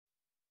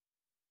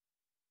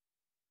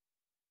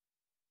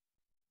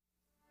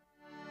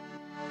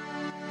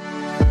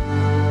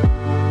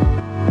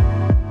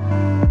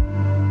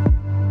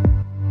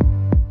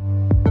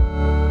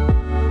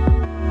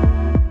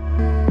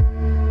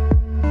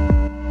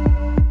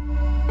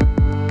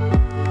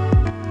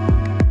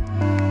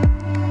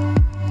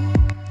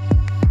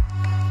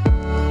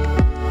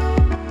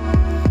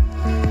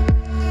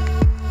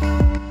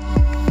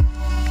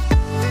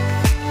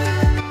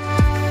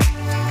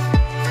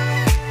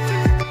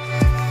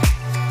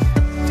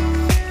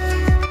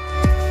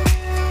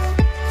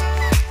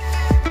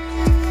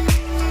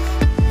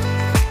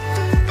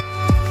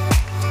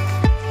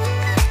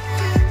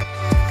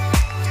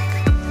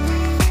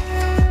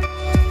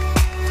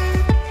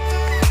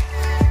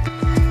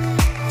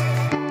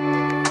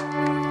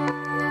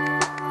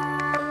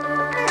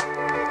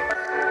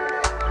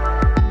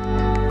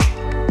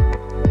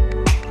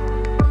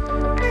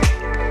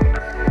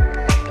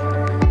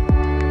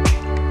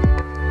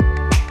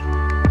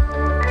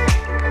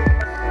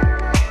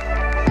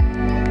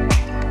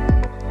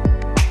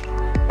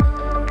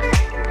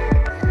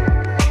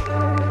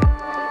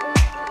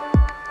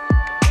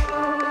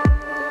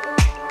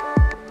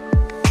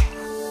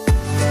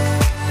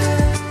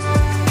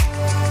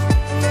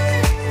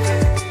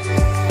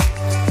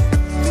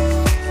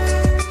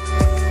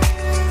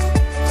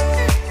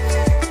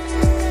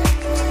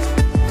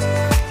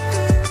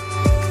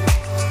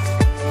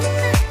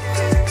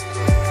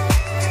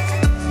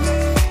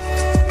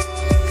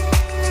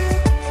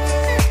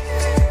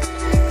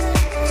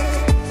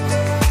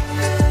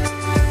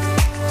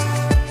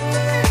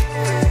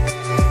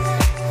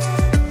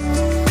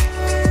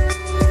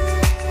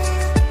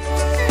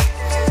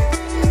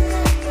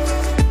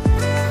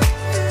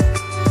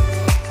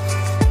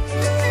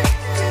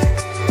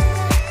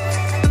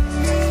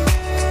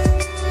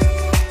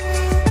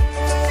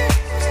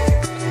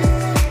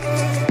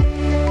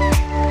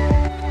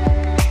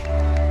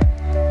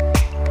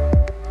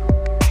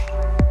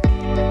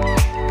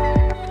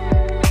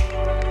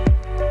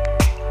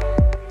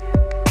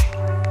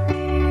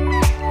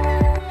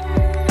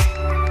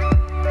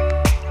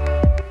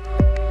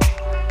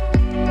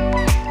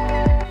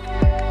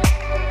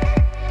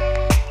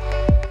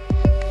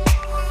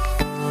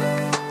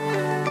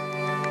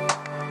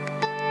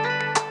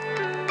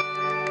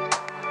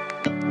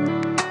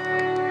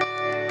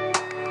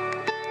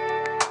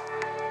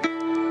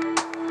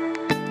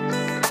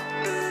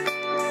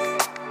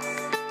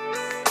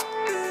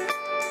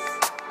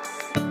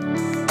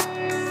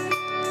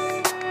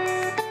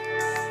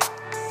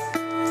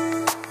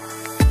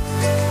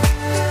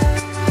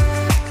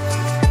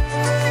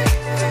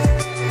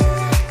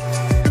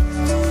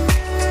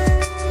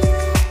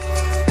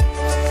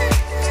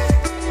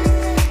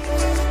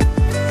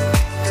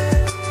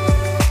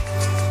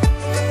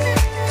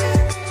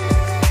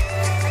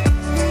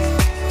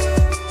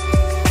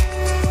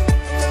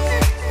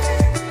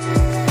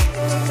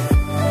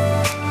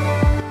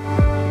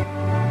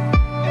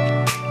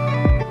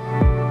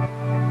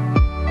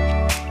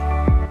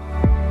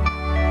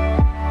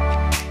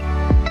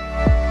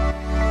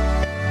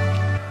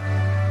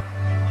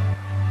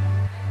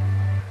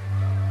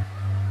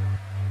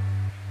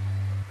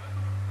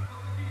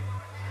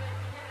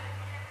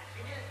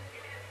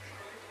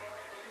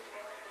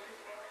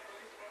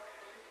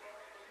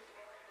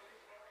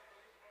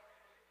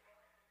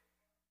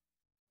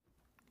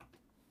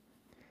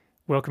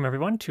Welcome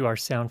everyone to our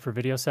Sound for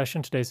Video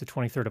session. Today's the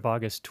 23rd of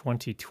August,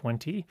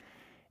 2020,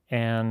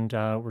 and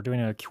we're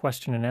doing a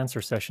question and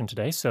answer session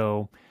today.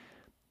 So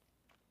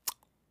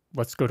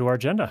let's go to our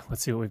agenda.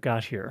 Let's see what we've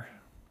got here.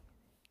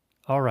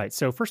 All right,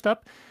 so first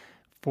up,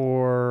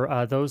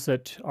 for those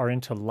that are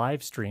into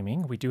live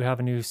streaming, we do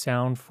have a new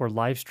Sound for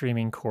Live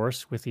Streaming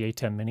course with the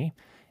ATEM Mini,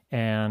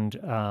 and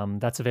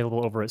that's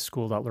available over at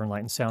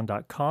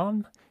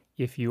school.learnlightandsound.com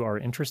if you are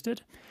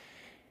interested.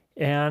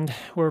 And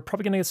we're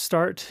probably going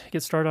to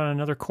get started on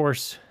another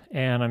course,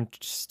 and I'm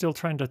still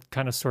trying to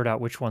kind of sort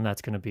out which one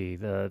that's going to be.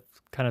 The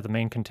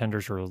main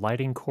contenders are a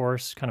lighting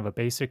course, kind of a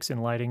basics in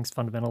lighting,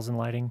 fundamentals in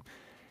lighting,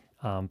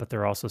 but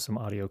there are also some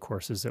audio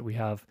courses that we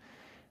have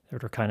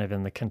that are kind of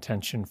in the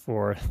contention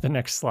for the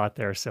next slot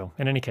there. So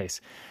in any case,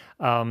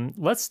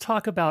 let's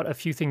talk about a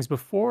few things.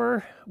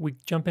 Before we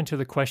jump into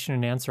the question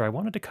and answer, I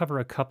wanted to cover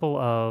a couple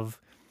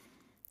of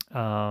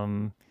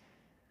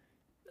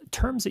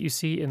terms that you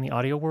see in the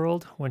audio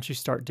world once you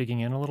start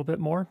digging in a little bit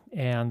more.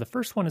 And the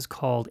first one is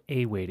called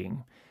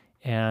A-weighting.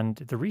 And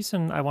the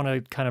reason I want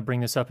to kind of bring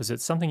this up is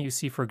it's something you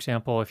see, for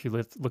example, if you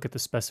look at the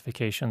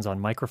specifications on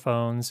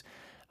microphones.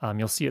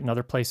 You'll see it in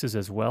other places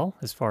as well,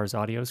 as far as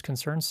audio is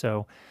concerned.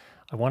 So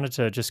I wanted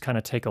to just kind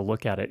of take a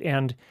look at it.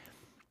 And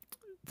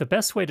the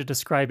best way to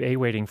describe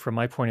A-weighting from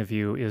my point of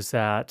view is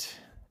that,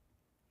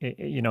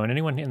 and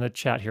anyone in the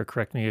chat here,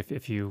 correct me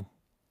if you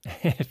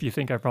if you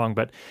think I'm wrong,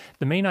 but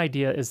the main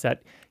idea is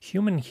that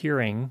human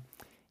hearing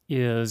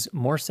is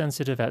more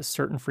sensitive at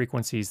certain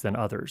frequencies than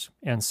others.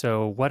 And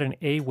so what an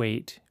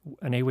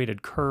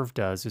A-weighted curve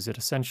does is it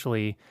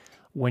essentially,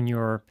 when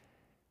you're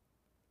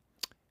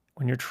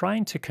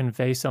trying to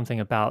convey something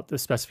about the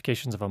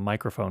specifications of a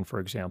microphone, for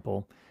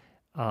example,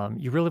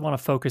 you really want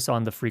to focus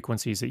on the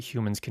frequencies that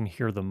humans can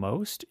hear the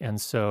most.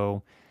 And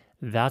so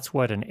that's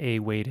what an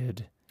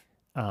A-weighted,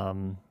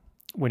 when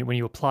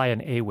you apply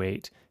an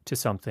A-weight to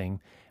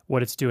something,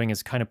 what it's doing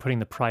is kind of putting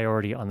the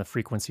priority on the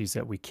frequencies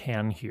that we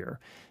can hear.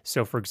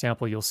 So for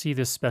example, you'll see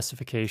this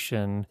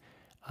specification,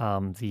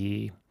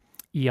 the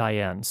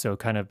EIN, so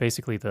kind of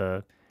basically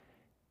the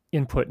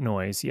input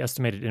noise, the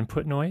estimated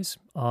input noise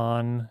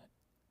on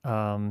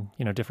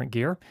different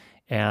gear.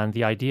 And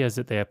the idea is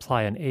that they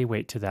apply an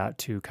A-weight to that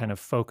to kind of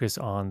focus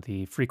on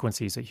the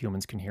frequencies that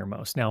humans can hear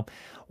most. Now,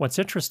 what's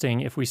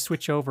interesting, if we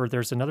switch over,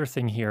 there's another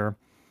thing here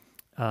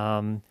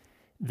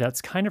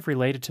that's kind of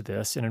related to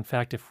this. And in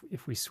fact,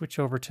 if we switch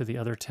over to the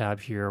other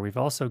tab here, we've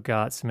also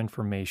got some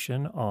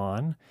information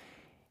on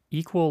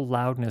equal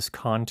loudness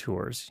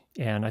contours.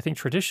 And I think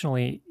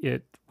traditionally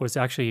it was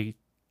actually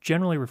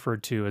generally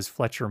referred to as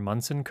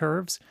Fletcher-Munson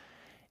curves.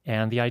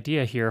 And the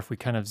idea here, if we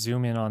kind of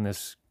zoom in on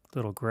this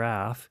little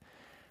graph,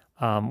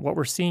 what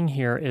we're seeing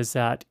here is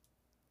that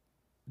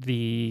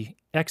the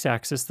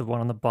x-axis, the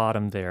one on the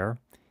bottom there,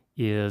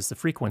 is the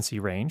frequency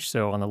range.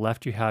 So on the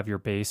left, you have your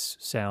bass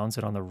sounds,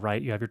 and on the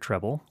right, you have your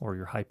treble or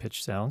your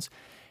high-pitched sounds.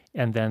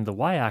 And then the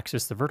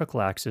y-axis, the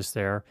vertical axis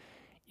there,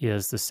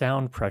 is the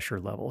sound pressure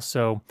level.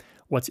 So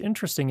what's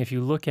interesting, if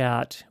you look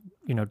at,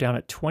 down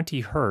at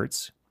 20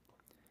 hertz,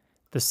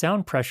 the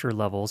sound pressure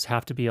levels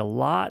have to be a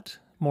lot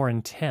more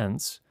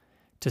intense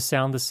to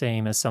sound the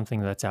same as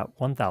something that's at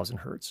 1,000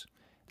 hertz.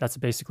 That's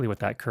basically what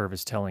that curve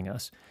is telling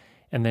us.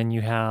 And then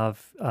you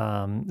have,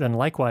 then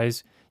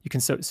likewise, you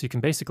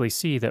can basically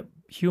see that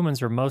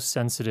humans are most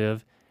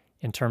sensitive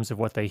in terms of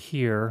what they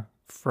hear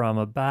from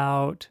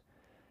about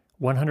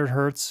 100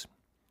 hertz,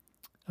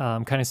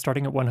 kind of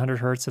starting at 100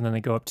 hertz, and then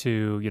they go up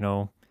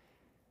to,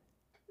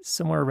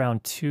 somewhere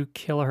around 2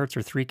 kilohertz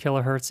or 3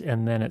 kilohertz,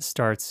 and then it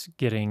starts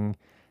getting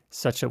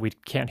such that we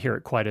can't hear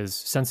it quite as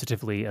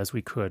sensitively as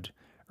we could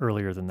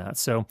earlier than that.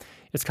 So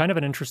it's kind of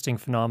an interesting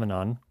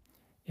phenomenon,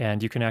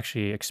 and you can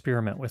actually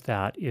experiment with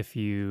that if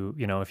you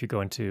go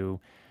into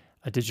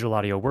a digital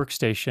audio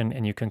workstation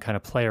and you can kind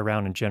of play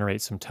around and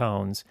generate some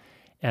tones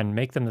and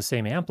make them the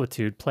same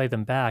amplitude, play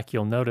them back.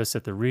 You'll notice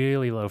that the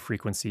really low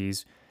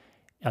frequencies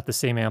at the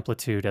same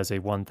amplitude as a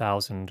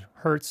 1,000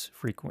 hertz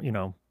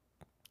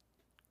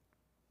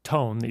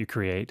tone that you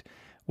create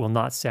will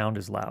not sound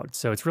as loud.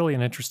 So it's really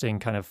an interesting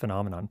kind of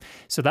phenomenon.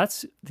 So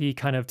that's the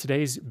kind of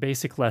today's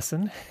basic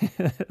lesson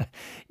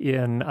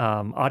in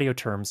audio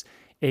terms,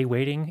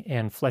 A-weighting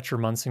and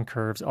Fletcher-Munson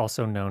curves,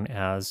 also known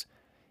as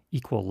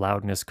equal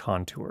loudness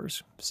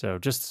contours. So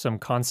just some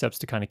concepts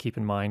to kind of keep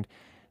in mind.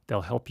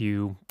 They'll help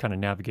you kind of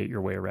navigate your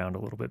way around a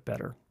little bit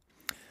better.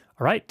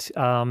 All right,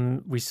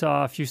 we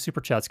saw a few super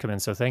chats come in,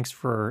 so thanks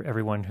for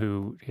everyone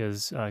who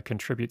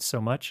contributes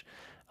so much.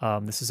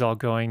 This is all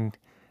going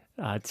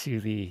to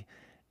the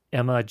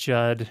Emma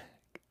Judd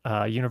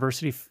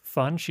University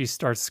Fund. She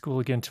starts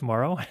school again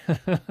tomorrow,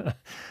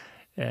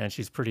 and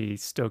she's pretty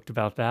stoked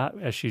about that,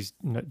 as she's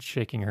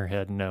shaking her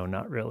head, no,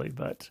 not really,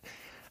 but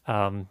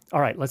all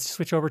right, let's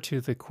switch over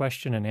to the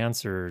question and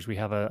answers. We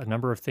have a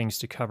number of things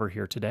to cover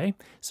here today.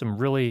 Some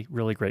really,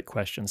 really great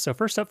questions. So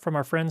first up, from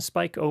our friend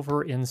Spike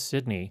over in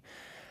Sydney.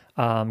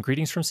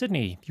 Greetings from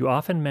Sydney. You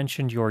often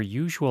mentioned your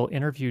usual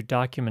interview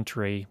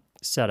documentary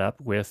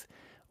setup with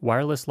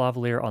wireless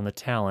lavalier on the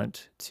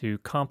Talent to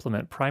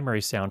complement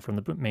primary sound from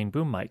the main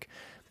boom mic.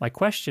 My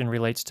question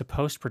relates to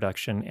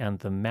post-production and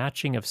the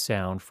matching of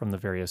sound from the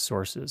various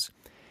sources.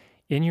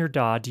 In your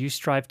DAW, do you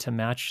strive to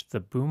match the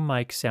boom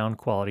mic sound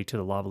quality to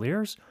the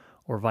lavaliers,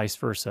 or vice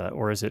versa?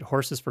 Or is it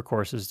horses for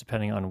courses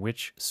depending on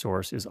which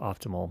source is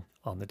optimal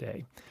on the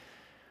day?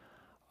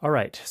 All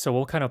right, so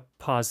we'll kind of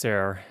pause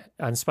there.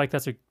 And Spike,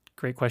 that's a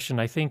great question.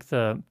 I think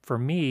for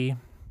me,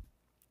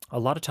 a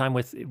lot of time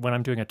when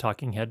I'm doing a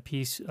talking head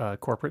piece,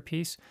 corporate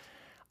piece,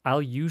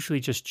 I'll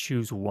usually just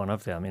choose one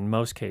of them in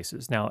most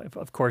cases. Now,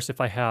 of course,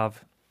 if I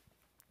have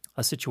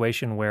a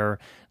situation where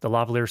the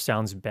lavalier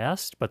sounds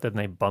best, but then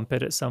they bump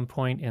it at some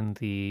point in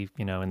the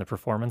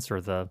performance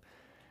or the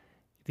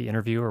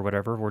interview or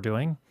whatever we're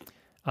doing,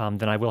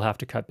 then I will have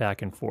to cut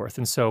back and forth.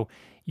 And so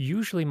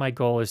usually my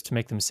goal is to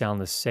make them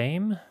sound the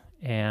same.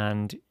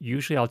 And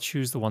usually I'll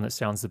choose the one that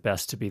sounds the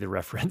best to be the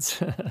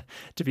reference,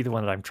 to be the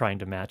one that I'm trying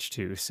to match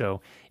to.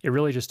 So it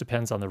really just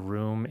depends on the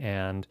room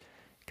and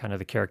kind of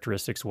the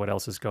characteristics, what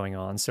else is going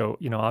on. So,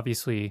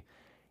 obviously,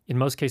 in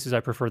most cases, I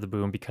prefer the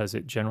boom because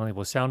it generally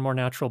will sound more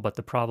natural. But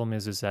the problem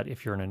is that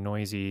if you're in a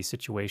noisy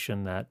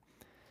situation, that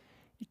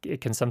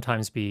it can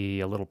sometimes be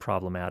a little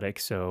problematic.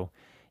 So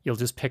you'll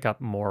just pick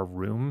up more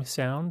room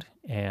sound.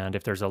 And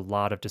if there's a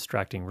lot of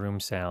distracting room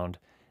sound,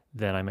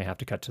 then I may have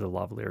to cut to the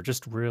lavalier. It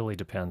just really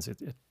depends.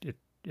 It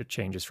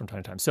changes from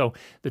time to time. So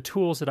the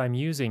tools that I'm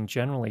using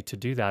generally to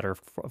do that are,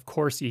 of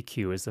course,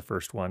 EQ is the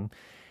first one.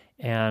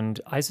 And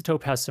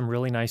iZotope has some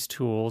really nice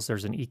tools.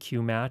 There's an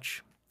EQ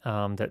match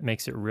that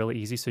makes it really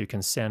easy. So you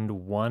can send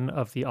one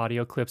of the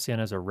audio clips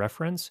in as a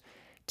reference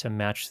to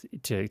match,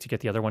 to get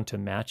the other one to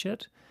match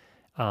it.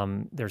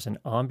 There's an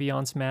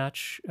ambiance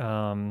match,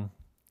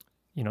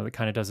 that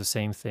kind of does the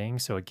same thing.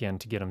 So again,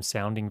 to get them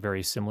sounding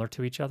very similar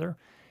to each other.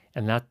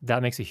 And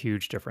that makes a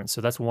huge difference.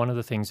 So that's one of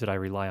the things that I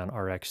rely on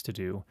RX to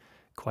do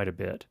quite a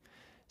bit.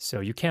 So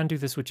you can do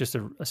this with just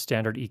a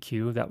standard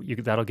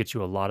EQ. That'll get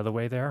you a lot of the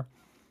way there.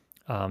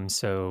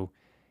 So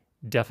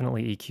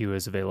definitely EQ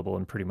is available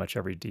in pretty much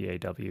every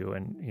DAW,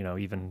 and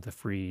even the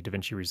free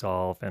DaVinci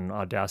Resolve and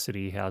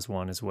Audacity has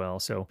one as well.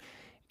 So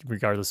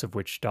regardless of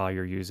which DAW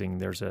you're using,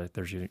 there's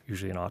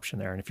usually an option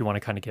there. And if you want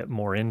to kind of get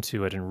more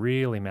into it and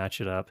really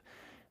match it up,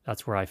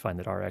 that's where I find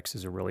that RX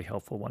is a really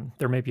helpful one.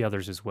 There may be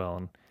others as well,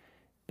 and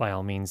by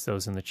all means,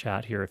 those in the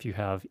chat here, if you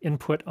have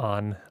input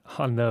on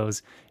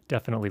those,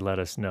 definitely let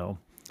us know.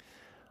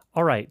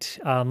 All right,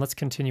 let's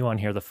continue on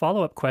here. The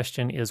follow-up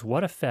question is,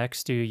 what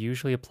effects do you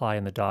usually apply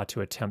in the DAW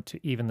to attempt to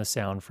even the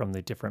sound from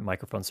the different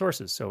microphone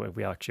sources? So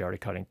we actually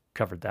already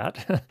covered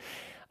that.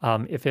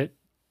 If it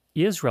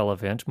is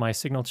relevant, my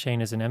signal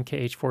chain is an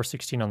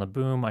MKH416 on the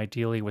boom,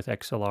 ideally with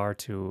XLR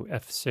to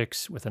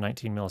F6 with a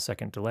 19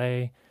 millisecond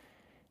delay,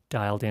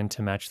 dialed in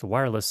to match the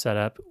wireless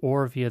setup,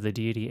 or via the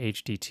Deity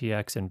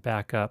HDTX and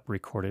backup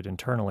recorded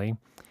internally,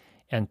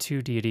 and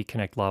 2 Deity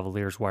connect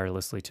lavaliers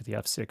wirelessly to the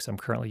F6. I'm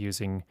currently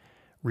using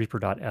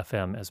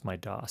Reaper.fm as my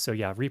DAW. So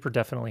yeah, Reaper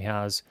definitely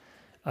has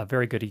a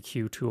very good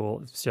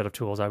EQ set of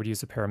tools. I would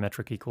use a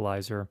parametric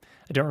equalizer.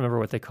 I don't remember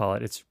what they call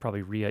it. It's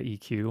probably RIA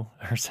EQ,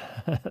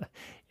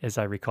 as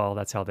I recall.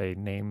 That's how they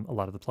name a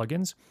lot of the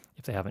plugins,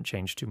 if they haven't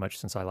changed too much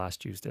since I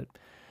last used it.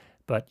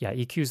 But yeah,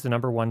 EQ is the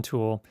number one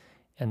tool.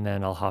 And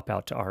then I'll hop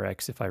out to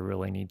RX if I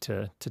really need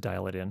to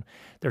dial it in.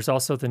 There's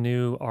also the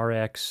new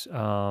RX,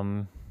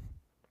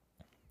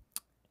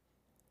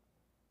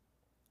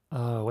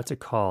 what's it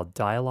called?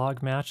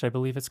 Dialogue Match, I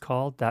believe it's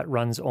called. That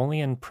runs only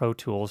in Pro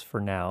Tools for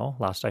now,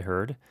 last I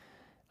heard.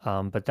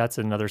 But that's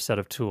another set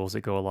of tools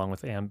that go along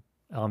with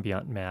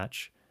Ambiance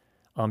Match,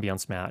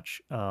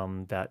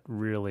 that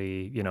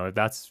really,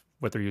 that's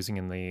what they're using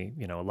in the,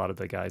 a lot of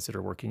the guys that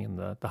are working in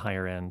the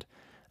higher end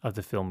of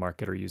the film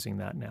market are using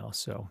that now.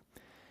 So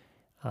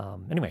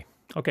anyway,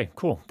 okay,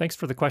 cool. Thanks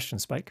for the question,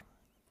 Spike.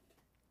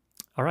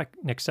 All right,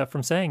 next up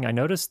from saying, I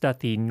noticed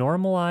that the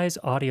Normalize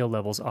Audio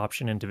Levels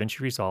option in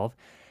DaVinci Resolve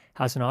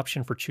has an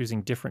option for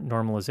choosing different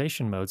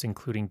normalization modes,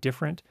 including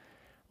different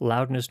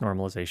loudness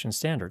normalization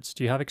standards.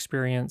 Do you have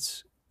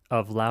experience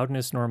of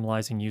loudness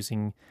normalizing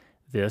using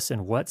this,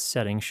 and what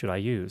settings should I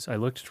use? I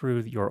looked through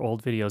your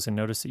old videos and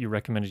noticed that you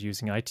recommended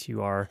using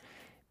ITUR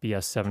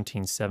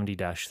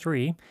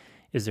BS1770-3.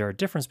 Is there a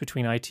difference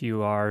between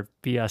ITUR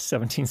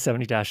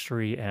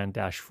BS1770-3 and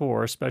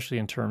 -4, especially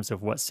in terms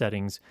of what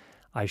settings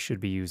I should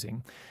be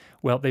using?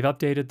 Well, they've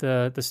updated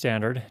the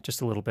standard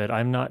just a little bit.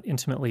 I'm not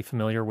intimately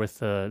familiar with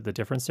the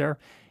difference there.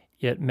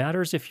 It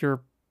matters if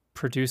you're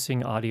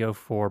producing audio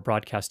for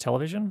broadcast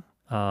television,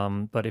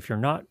 but if you're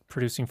not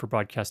producing for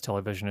broadcast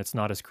television, it's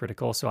not as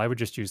critical. So I would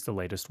just use the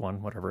latest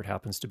one, whatever it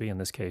happens to be. In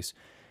this case,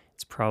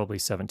 it's probably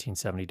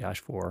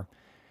 1770-4.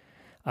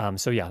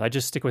 So yeah, I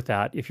just stick with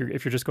that. If you're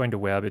just going to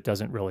web,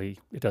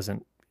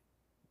 the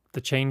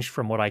change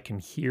from what I can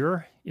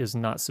hear is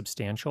not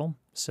substantial.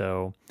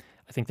 So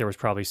I think there was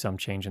probably some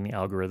change in the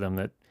algorithm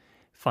that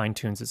fine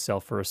tunes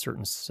itself for a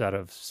certain set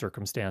of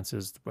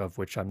circumstances of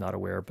which I'm not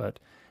aware. But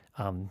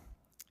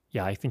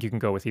yeah, I think you can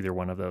go with either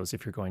one of those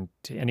if you're going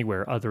to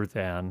anywhere other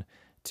than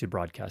to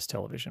broadcast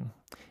television.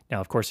 Now,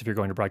 of course, if you're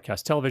going to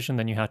broadcast television,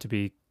 then you have to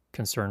be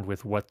concerned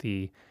with what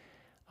the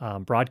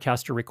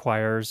broadcaster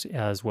requires,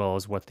 as well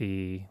as what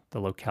the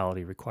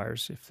locality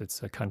requires, if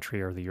it's a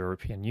country or the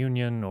European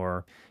Union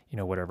or,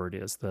 whatever it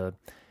is. The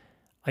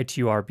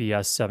ITU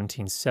RBS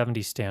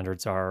 1770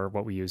 standards are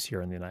what we use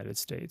here in the United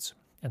States.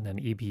 And then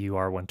EBU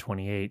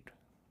R128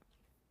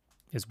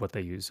 is what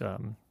they use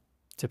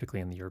typically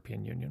in the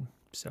European Union.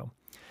 So,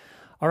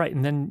 all right.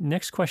 And then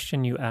next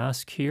question you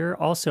ask here.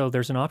 Also,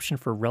 there's an option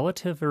for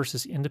relative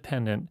versus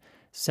independent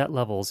set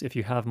levels if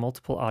you have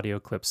multiple audio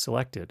clips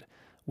selected.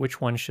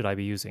 Which one should I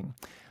be using?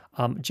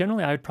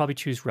 Generally, I would probably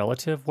choose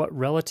relative. What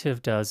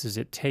relative does is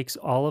it takes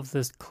all of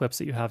the clips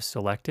that you have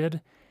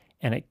selected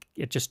and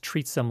it just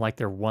treats them like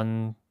they're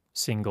one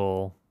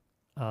single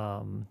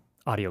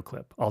audio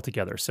clip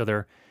altogether. So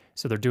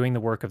they're doing the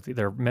work of,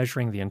 they're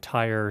measuring the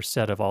entire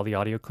set of all the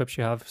audio clips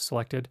you have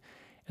selected,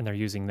 and they're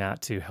using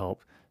that to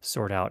help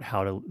sort out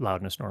how to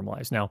loudness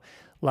normalize. Now,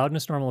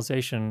 loudness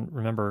normalization,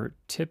 remember,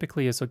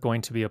 typically is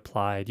going to be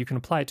applied, you can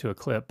apply it to a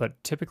clip,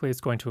 but typically it's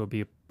going to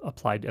be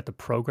applied at the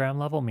program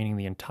level, meaning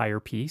the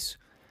entire piece.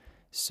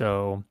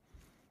 So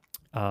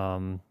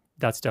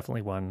that's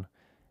definitely one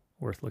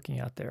worth looking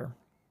at there.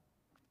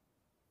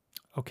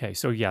 Okay,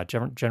 so yeah,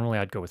 generally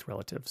I'd go with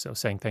relative. So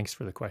saying thanks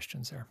for the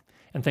questions there.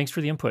 And thanks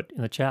for the input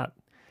in the chat.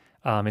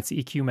 It's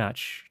the EQ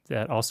Match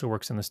that also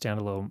works in the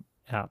standalone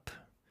app.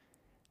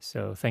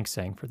 So thanks,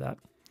 Sang, for that.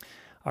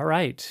 All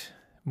right,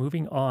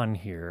 moving on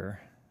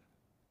here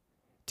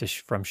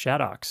from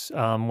Shadox.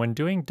 When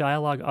doing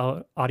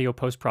dialogue audio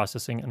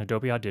post-processing in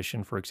Adobe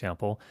Audition, for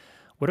example,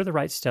 what are the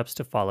right steps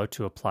to follow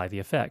to apply the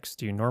effects?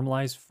 Do you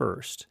normalize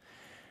first?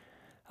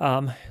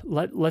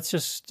 Let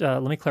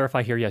me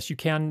clarify here. Yes, you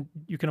can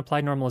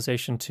apply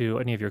normalization to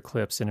any of your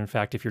clips. And in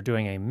fact, if you're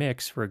doing a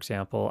mix, for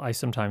example, I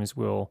sometimes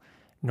will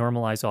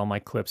normalize all my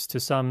clips to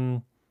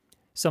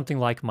something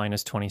like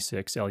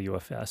 -26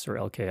 LUFS or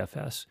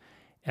LKFS.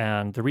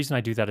 And the reason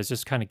I do that is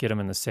just kind of get them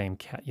in the same,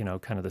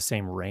 kind of the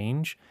same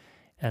range.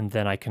 And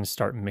then I can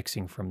start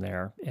mixing from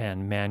there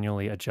and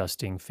manually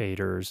adjusting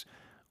faders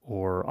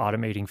or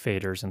automating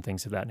faders and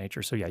things of that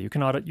nature. So yeah, you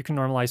can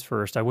normalize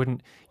first.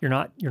 You're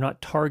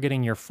not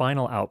targeting your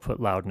final output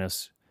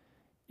loudness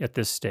at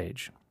this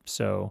stage.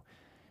 So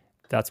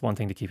that's one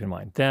thing to keep in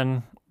mind.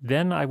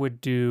 Then I would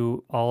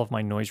do all of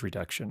my noise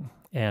reduction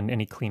and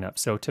any cleanup.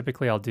 So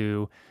typically I'll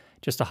do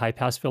just a high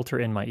pass filter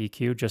in my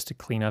EQ just to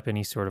clean up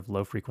any sort of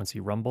low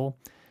frequency rumble.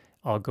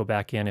 I'll go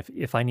back in.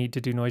 If I need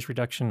to do noise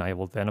reduction, I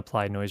will then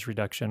apply noise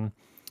reduction.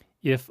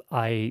 If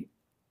I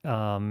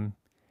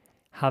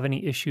have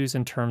any issues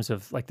in terms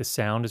of like the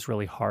sound is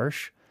really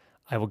harsh,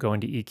 I will go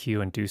into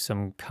EQ and do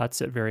some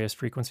cuts at various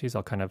frequencies.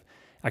 What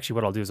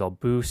I'll do is I'll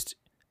boost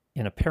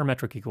in a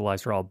parametric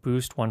equalizer, I'll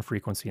boost one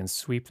frequency and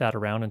sweep that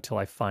around until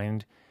I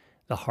find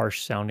the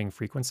harsh sounding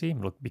frequency.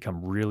 It'll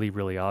become really,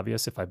 really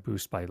obvious if I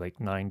boost by like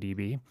 9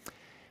 dB.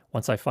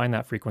 Once I find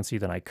that frequency,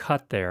 then I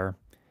cut there.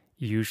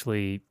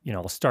 Usually,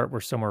 I'll start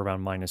somewhere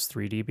around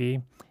 -3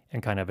 dB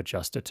and kind of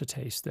adjust it to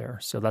taste there.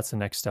 So that's the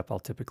next step I'll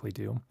typically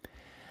do.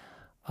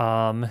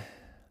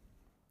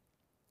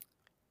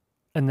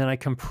 And then I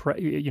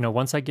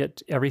once I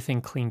get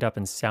everything cleaned up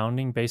and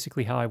sounding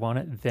basically how I want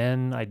it,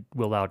 then I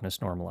will loudness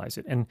normalize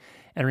it. And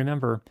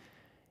remember,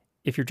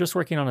 if you're just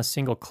working on a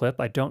single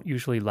clip, I don't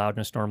usually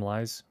loudness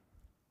normalize,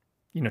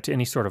 to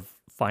any sort of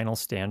final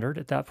standard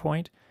at that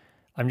point.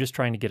 I'm just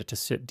trying to get it to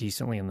sit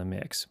decently in the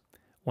mix.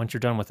 Once you're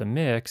done with a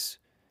mix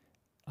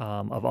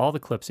of all the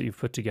clips that you've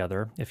put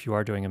together, if you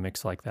are doing a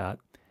mix like that,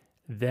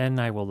 then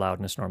I will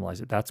loudness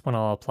normalize it. That's when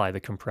I'll apply the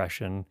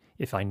compression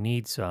if I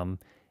need some,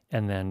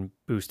 and then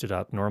boost it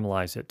up,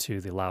 normalize it to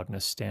the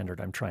loudness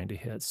standard I'm trying to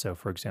hit. So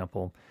for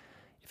example,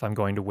 if I'm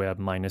going to web,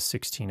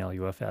 -16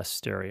 LUFS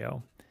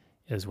stereo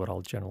is what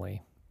I'll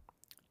generally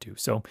do.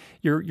 So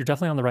you're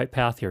definitely on the right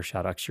path here,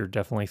 Shadox. You're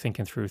definitely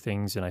thinking through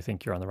things, and I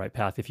think you're on the right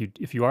path. If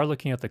you are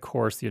looking at the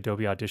course, the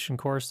Adobe Audition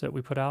course that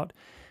we put out,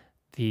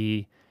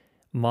 the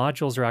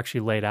modules are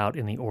actually laid out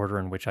in the order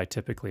in which I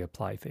typically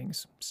apply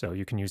things. So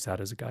you can use that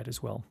as a guide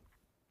as well.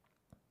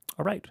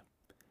 All right.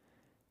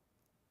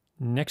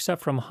 Next up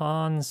from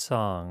Han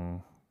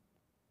Song.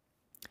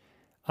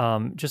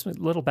 Just a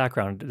little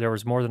background. There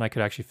was more than I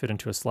could actually fit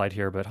into a slide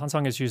here, but Han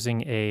Song is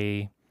using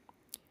a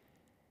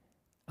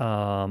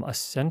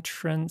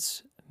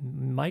Centrance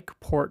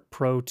MicPort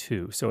Pro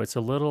 2. So it's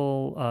a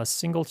little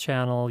single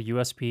channel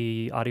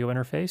USB audio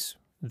interface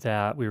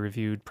that we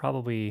reviewed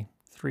probably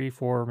 3,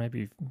 4,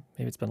 maybe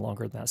it's been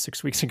longer than that,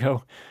 6 weeks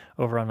ago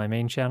over on my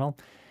main channel.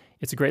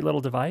 It's a great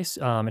little device.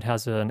 It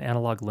has an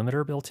analog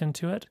limiter built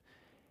into it,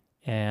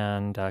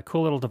 and a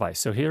cool little device.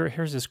 So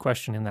here's this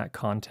question in that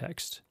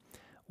context.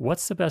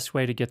 What's the best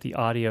way to get the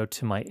audio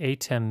to my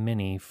ATEM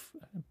Mini,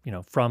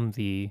 from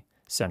the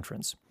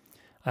Centrance?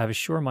 I have a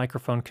Shure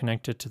microphone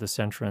connected to the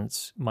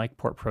Centrance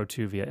MicPort Pro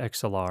 2 via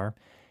XLR,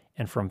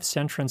 and from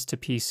Centrance to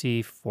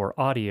PC for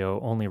audio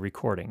only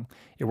recording.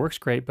 It works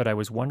great, but I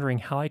was wondering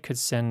how I could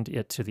send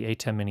it to the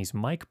ATEM Mini's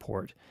mic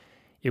port.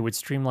 It would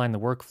streamline the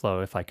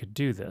workflow if I could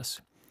do this.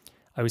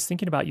 I was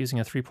thinking about using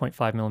a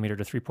 3.5 millimeter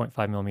to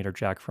 3.5 millimeter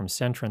jack from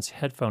Centrance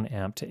headphone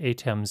amp to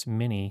ATEM's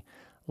Mini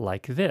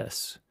like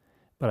this,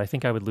 but I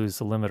think I would lose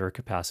the limiter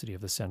capacity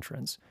of the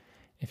Centrance.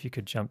 If you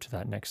could jump to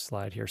that next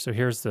slide here. So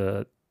here's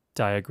the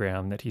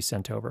diagram that he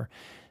sent over.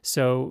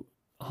 So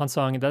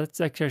Hansong,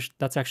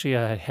 that's actually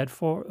a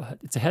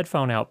it's a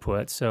headphone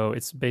output, so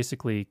it's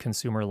basically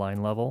consumer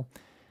line level.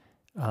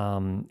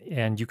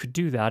 And you could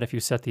do that if you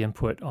set the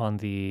input on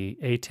the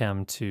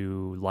ATEM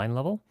to line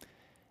level,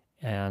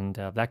 and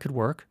that could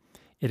work.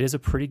 It is a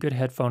pretty good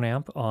headphone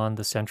amp on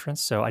the Centrance,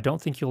 so I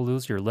don't think you'll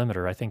lose your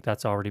limiter. I think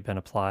that's already been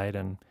applied,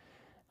 and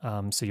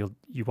so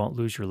you won't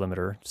lose your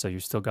limiter, so you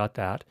still got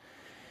that.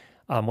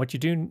 What you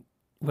do,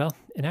 well,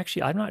 and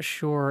actually I'm not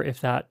sure if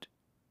that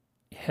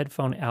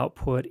headphone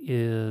output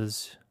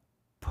is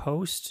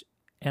post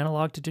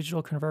analog to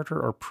digital converter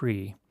or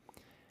pre,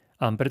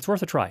 but it's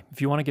worth a try. If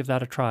you want to give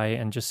that a try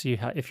and just see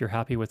if you're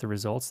happy with the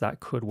results, that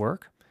could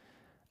work.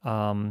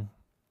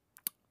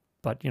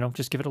 But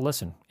just give it a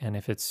listen, and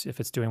if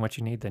it's doing what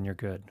you need, then you're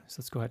good. So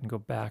let's go ahead and go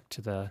back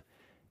to the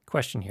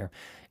question here.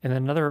 And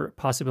then another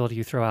possibility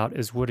you throw out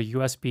is, would a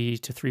USB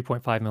to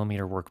 3.5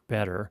 millimeter work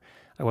better?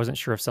 I wasn't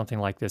sure if something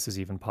like this is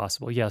even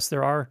possible. Yes,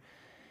 there are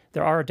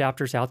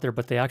adapters out there,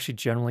 but they actually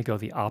generally go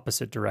the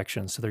opposite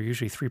direction. So they're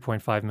usually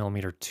 3.5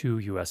 millimeter to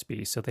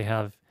USB. So they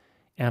have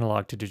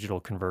analog to digital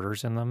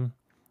converters in them.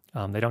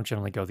 They don't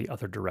generally go the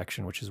other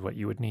direction, which is what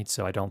you would need.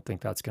 So I don't think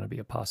that's going to be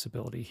a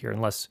possibility here,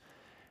 unless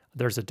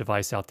there's a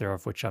device out there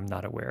of which I'm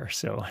not aware.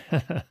 So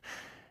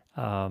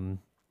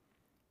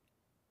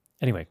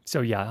anyway,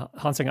 so yeah,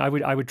 Hansing,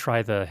 I would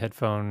try the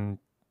headphone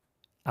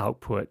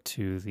output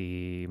to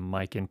the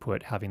mic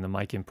input, having the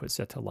mic input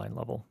set to line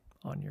level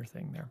on your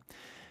thing there.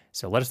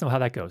 So let us know how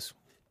that goes.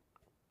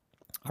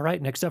 All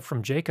right, next up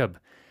from Jacob.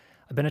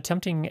 I've been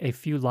attempting a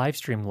few live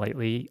streams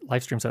lately.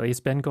 It's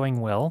been going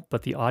well,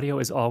 but the audio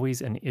is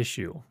always an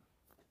issue.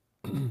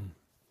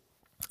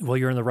 Well,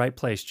 you're in the right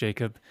place,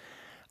 Jacob.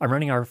 I'm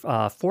running our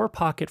 4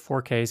 pocket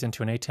 4Ks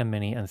into an ATEM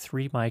Mini and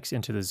 3 mics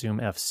into the Zoom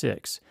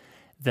F6,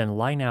 then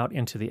line out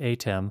into the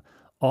ATEM.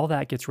 All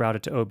that gets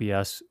routed to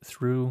OBS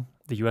through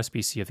the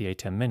USB-C of the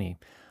ATEM Mini.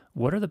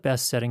 What are the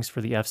best settings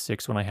for the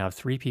F6 when I have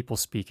 3 people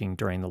speaking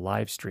during the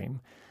live stream?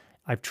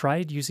 I've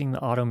tried using the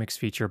auto mix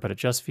feature, but it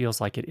just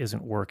feels like it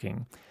isn't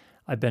working.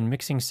 I've been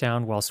mixing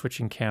sound while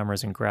switching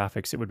cameras and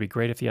graphics. It would be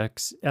great if the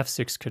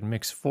F6 could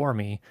mix for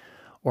me,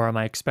 or am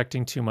I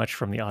expecting too much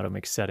from the auto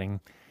mix setting?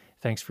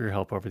 Thanks for your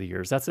help over the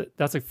years. That's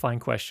a fine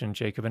question,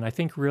 Jacob. And I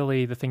think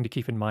really the thing to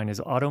keep in mind is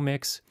auto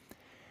mix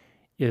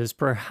is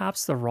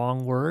perhaps the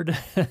wrong word.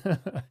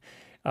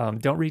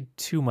 Don't read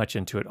too much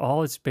into it.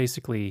 All it's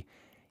basically,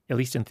 at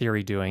least in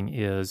theory, doing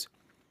is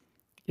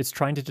it's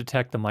trying to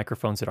detect the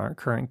microphones that aren't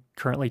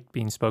currently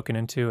being spoken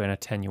into and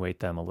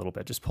attenuate them a little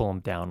bit, just pull them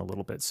down a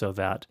little bit so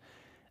that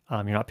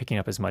you're not picking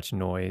up as much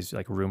noise,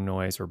 like room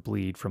noise or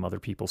bleed from other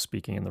people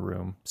speaking in the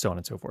room, so on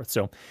and so forth.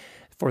 So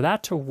for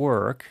that to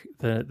work,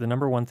 the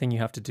number one thing you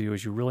have to do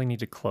is you really need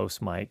to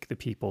close mic the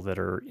people that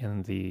are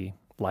in the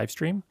live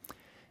stream.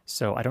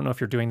 So I don't know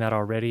if you're doing that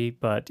already,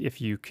 but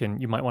if you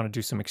can, you might want to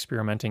do some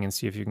experimenting and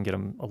see if you can get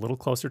them a little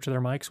closer to their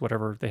mics,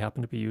 whatever they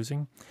happen to be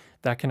using.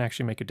 That can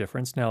actually make a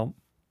difference. Now,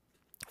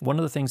 one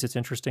of the things that's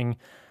interesting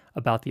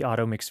about the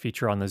auto mix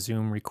feature on the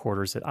Zoom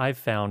recorders that I've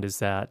found is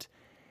that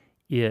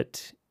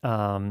it's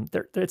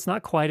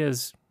not quite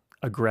as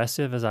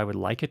aggressive as I would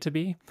like it to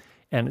be.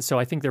 And so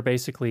I think they're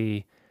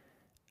basically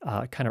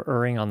kind of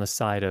erring on the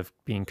side of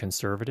being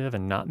conservative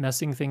and not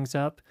messing things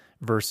up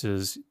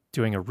versus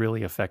doing a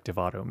really effective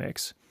auto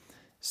mix.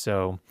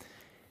 So,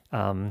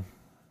 so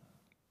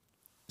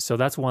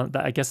that's one,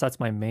 I guess that's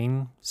my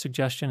main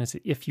suggestion is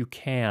if you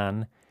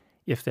can,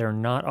 if they're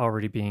not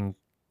already being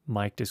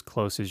mic'd as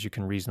close as you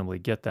can reasonably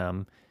get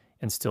them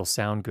and still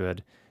sound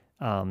good,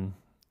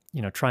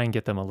 try and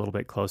get them a little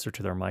bit closer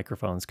to their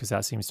microphones because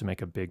that seems to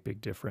make a big,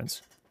 big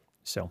difference.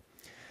 So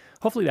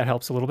hopefully that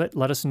helps a little bit.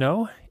 Let us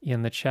know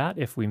in the chat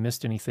if we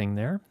missed anything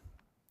there.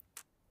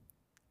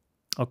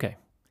 Okay.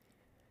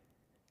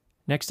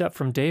 Next up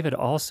from David,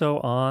 also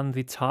on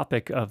the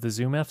topic of the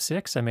Zoom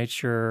F6, I made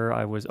sure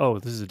I was,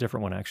 this is a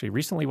different one actually.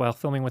 Recently while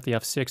filming with the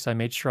F6, I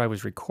made sure I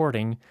was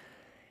recording,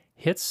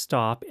 hit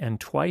stop, and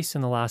twice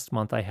in the last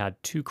month I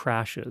had 2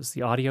 crashes.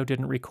 The audio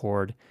didn't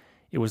record.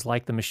 It was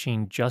like the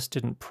machine just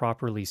didn't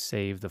properly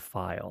save the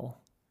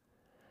file.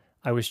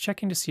 I was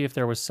checking to see if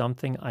there was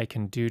something I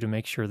can do to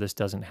make sure this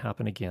doesn't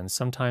happen again.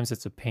 Sometimes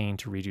it's a pain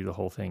to redo the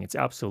whole thing. It's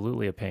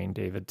absolutely a pain,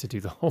 David, to do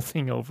the whole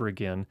thing over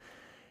again.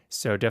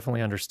 So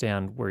definitely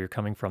understand where you're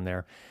coming from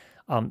there.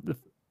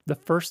 The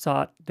first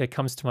thought that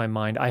comes to my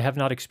mind, I have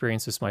not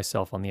experienced this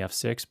myself on the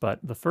F6, but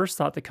the first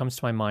thought that comes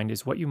to my mind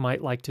is what you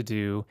might like to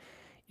do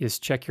is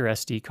check your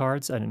SD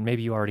cards, and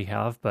maybe you already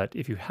have, but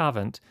if you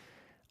haven't,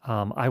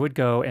 I would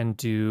go and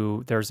if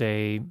you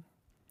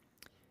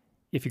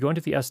go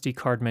into the SD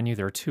card menu,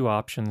 there are 2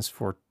 options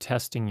for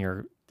testing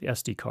the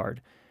SD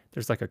card.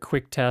 There's like a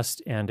quick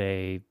test and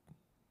I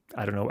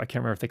don't know, I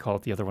can't remember if they call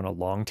it the other one a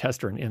long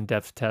test or an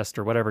in-depth test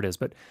or whatever it is,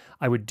 but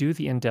I would do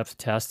the in-depth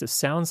test. It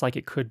sounds like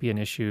it could be an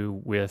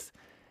issue with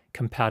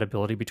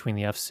compatibility between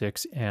the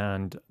F6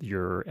 and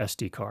your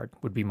SD card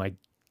would be my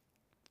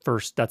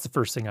first, that's the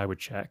first thing I would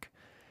check.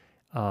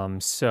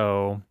 That's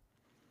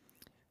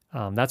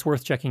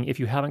worth checking. If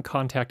you haven't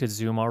contacted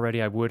Zoom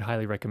already, I would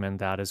highly recommend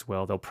that as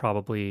well. They'll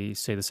probably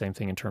say the same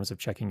thing in terms of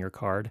checking your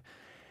card.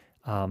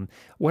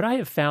 What I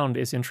have found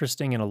is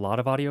interesting in a lot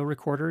of audio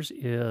recorders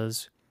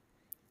is,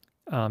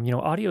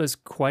 audio is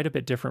quite a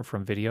bit different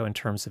from video in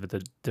terms of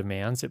the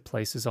demands it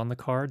places on the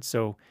card.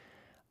 So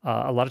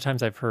a lot of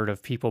times I've heard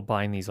of people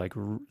buying these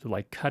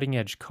like cutting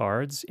edge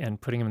cards and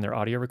putting them in their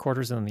audio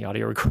recorders, and then the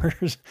audio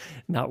recorders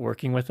not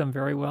working with them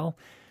very well.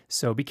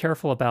 So be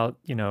careful about,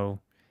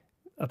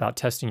 about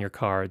testing your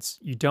cards.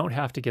 You don't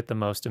have to get the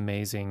most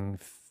amazing,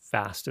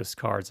 fastest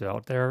cards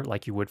out there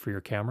like you would for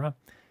your camera.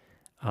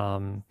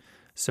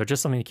 So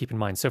just something to keep in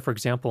mind. So for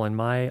example, in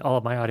all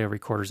of my audio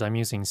recorders, I'm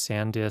using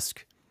SanDisk,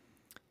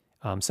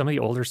 some of the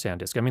older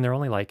SanDisk. I mean, they're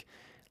only like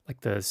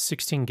the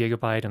 16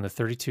 gigabyte and the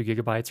 32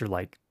 gigabytes are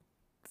like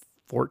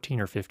 $14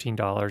 or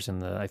 $15,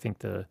 and I think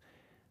the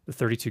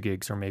 32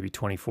 gigs are maybe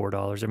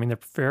 $24. I mean, they're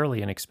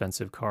fairly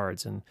inexpensive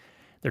cards, and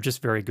they're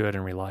just very good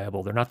and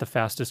reliable. They're not the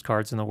fastest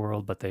cards in the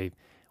world, but they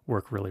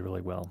work really,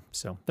 really well.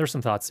 So there's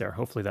some thoughts there.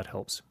 Hopefully that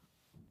helps.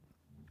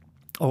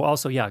 Oh,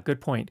 also, yeah,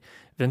 good point.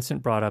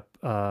 Vincent brought up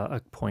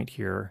a point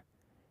here.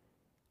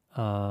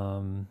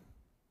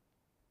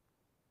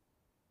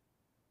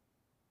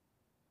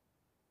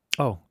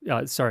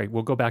 Sorry,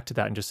 we'll go back to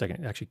that in just a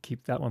second. Actually,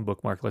 keep that one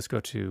bookmarked. Let's go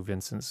to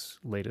Vincent's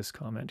latest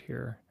comment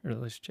here, or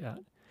latest chat.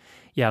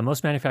 Yeah,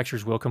 most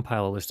manufacturers will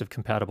compile a list of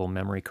compatible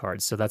memory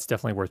cards, so that's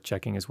definitely worth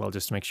checking as well,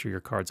 just to make sure your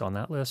card's on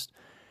that list,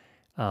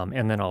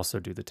 and then also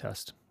do the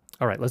test.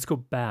 All right, let's go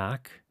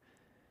back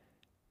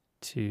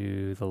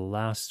to the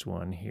last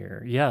one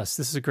here. Yes,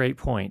 this is a great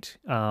point.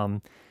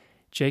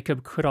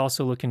 Jacob could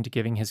also look into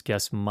giving his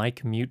guests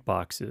mic mute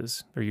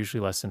boxes. They're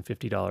usually less than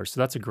 $50, so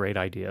that's a great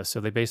idea.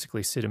 So they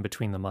basically sit in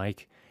between the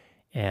mic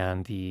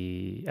and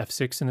the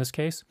F6 in this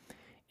case,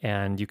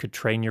 and you could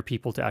train your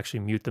people to actually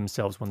mute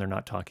themselves when they're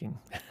not talking.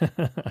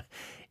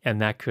 And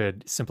that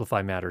could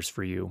simplify matters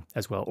for you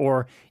as well.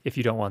 Or if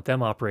you don't want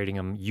them operating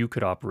them, you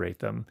could operate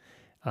them.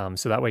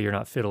 So that way you're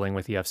not fiddling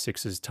with the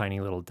F6's tiny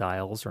little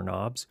dials or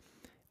knobs.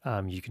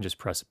 You can just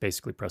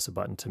basically press a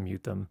button to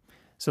mute them.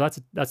 So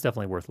that's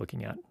definitely worth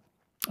looking at.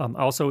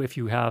 Also, if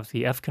you have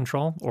the F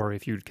control, or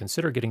if you'd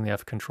consider getting the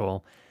F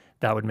control,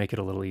 that would make it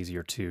a little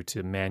easier too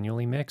to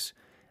manually mix.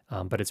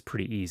 But it's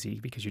pretty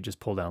easy because you just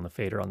pull down the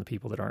fader on the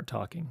people that aren't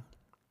talking.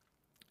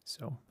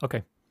 So,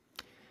 okay.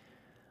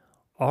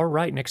 All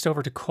right, next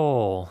over to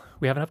Cole.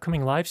 We have an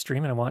upcoming live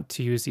stream, and I want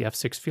to use the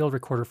F6 field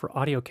recorder for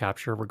audio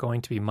capture. We're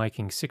going to be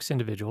miking 6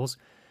 individuals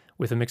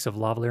with a mix of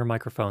lavalier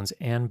microphones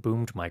and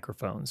boomed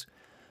microphones.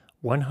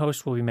 One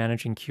host will be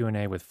managing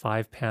Q&A with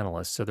 5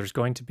 panelists, so there's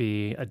going to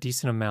be a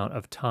decent amount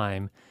of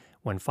time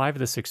when 5 of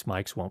the 6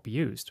 mics won't be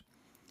used.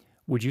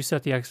 Would you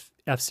set the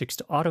F6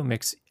 to auto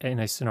mix in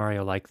a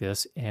scenario like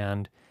this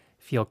and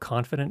feel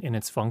confident in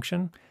its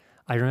function?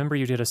 I remember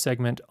you did a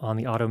segment on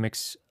the auto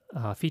mix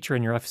feature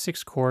in your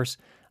F6 course.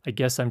 I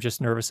guess I'm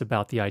just nervous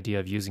about the idea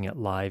of using it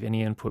live.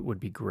 Any input would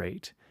be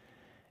great.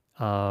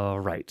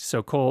 Right.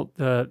 So Cole,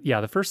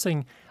 the first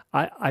thing,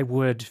 I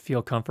would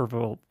feel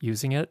comfortable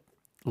using it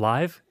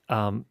live.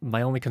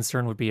 My only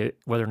concern would be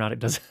whether or not it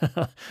does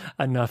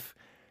enough,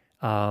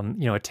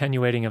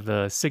 attenuating of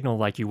the signal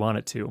like you want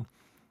it to.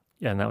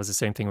 And that was the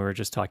same thing we were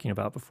just talking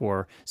about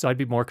before. So I'd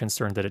be more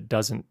concerned that it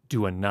doesn't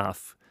do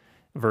enough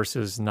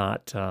versus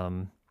not,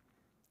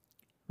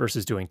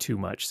 versus doing too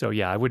much. So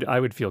yeah, I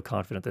would feel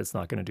confident that it's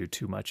not going to do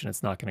too much and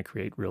it's not going to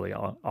create really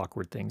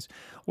awkward things.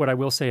 What I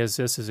will say is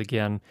this is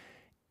again,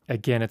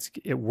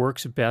 it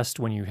works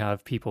best when you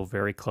have people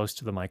very close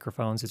to the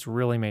microphones. It's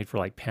really made for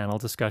like panel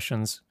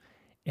discussions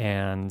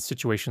and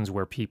situations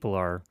where people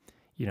are,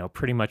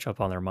 pretty much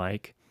up on their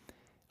mic.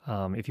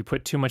 If you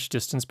put too much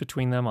distance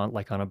between them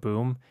on a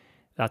boom,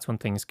 that's when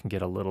things can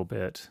get a little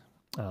bit,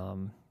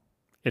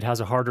 it has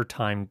a harder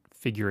time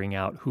figuring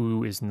out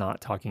who is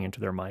not talking into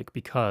their mic,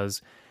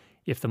 because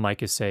if the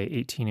mic is, say,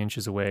 18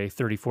 inches away,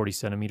 30, 40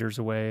 centimeters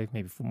away,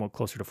 maybe more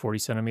closer to 40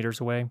 centimeters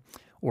away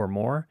or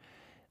more,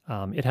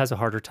 it has a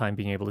harder time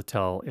being able to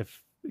tell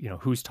if,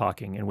 who's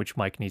talking and which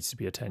mic needs to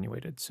be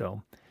attenuated.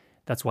 So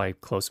that's why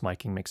close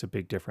miking makes a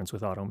big difference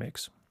with auto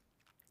mix.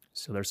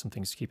 So there's some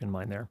things to keep in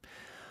mind there.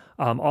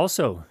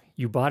 Also,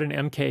 you bought an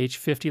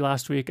MKH50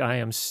 last week. I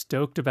am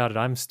stoked about it.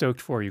 I'm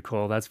stoked for you,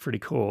 Cole. That's pretty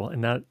cool.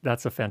 And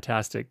that's a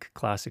fantastic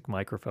classic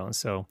microphone.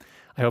 So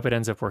I hope it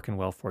ends up working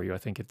well for you. I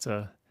think it's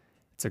a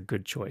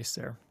good choice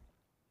there.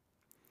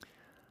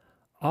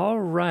 All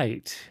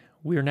right.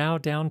 We're now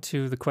down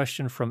to the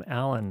question from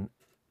Alan.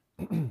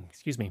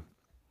 Excuse me.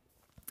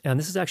 And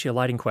this is actually a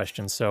lighting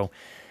question. So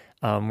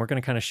we're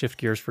going to kind of shift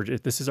gears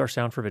this is our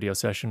sound for video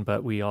session,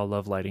 but we all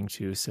love lighting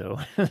too. So,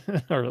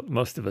 or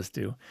most of us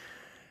do.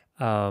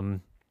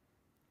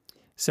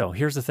 So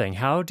here's the thing.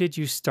 How did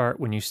you start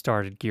when you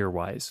started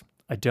gear-wise?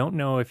 I don't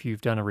know if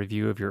you've done a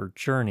review of your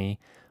journey.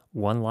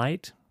 One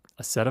light,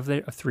 a set of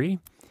 3,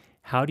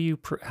 how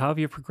have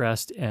you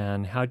progressed,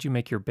 and how do you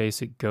make your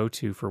basic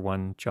go-to for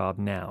one job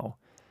now?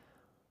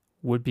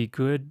 Would be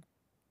good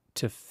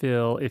to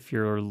fill if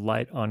you're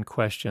light on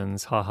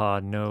questions. Haha,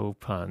 no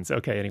puns.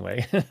 Okay,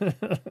 anyway.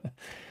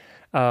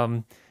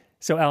 um,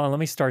 so Alan, let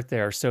me start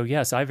there. So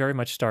yes, I very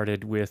much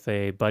started with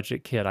a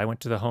budget kit. I went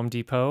to the Home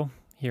Depot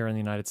here in the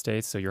United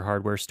States, so your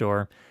hardware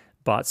store,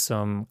 bought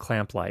some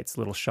clamp lights,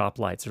 little shop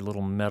lights or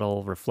little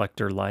metal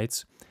reflector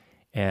lights,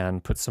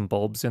 and put some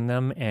bulbs in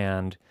them.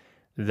 And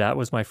that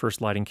was my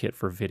first lighting kit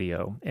for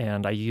video.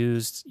 And I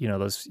used,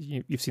 those,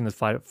 you've seen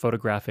the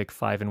photographic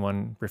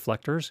 5-in-1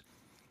 reflectors.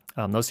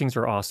 Those things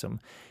are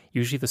awesome.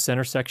 Usually the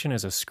center section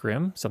is a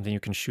scrim, something you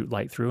can shoot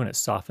light through, and it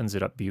softens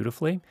it up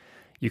beautifully.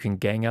 You can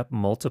gang up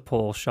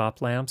multiple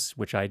shop lamps,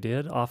 which I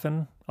did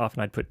often.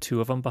 Often I'd put 2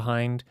 of them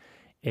behind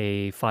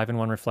a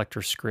 5-in-1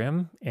 reflector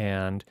scrim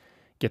and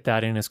get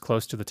that in as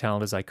close to the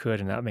talent as I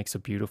could, and that makes a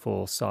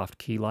beautiful soft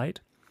key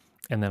light.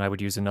 And then I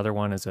would use another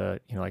one as a,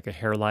 like a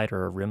hair light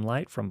or a rim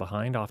light from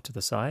behind off to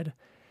the side.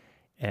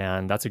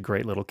 And that's a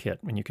great little kit.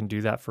 And you can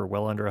do that for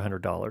well under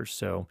 $100.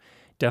 So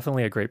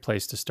definitely a great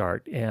place to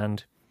start.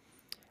 And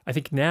I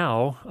think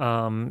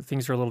now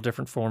things are a little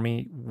different for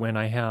me when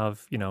I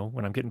have,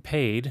 when I'm getting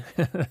paid.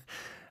 The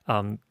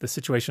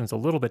situation is a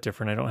little bit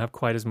different. I don't have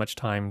quite as much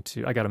time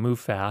I got to move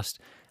fast.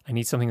 I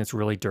need something that's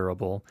really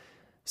durable.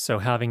 So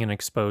having an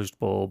exposed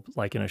bulb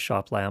like in a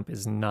shop lamp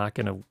is not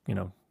going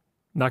to,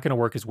 not going to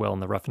work as well in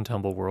the rough and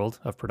tumble world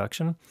of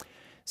production.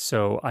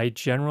 So I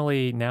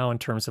generally now, in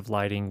terms of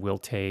lighting, will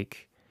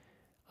take,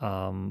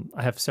 I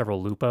have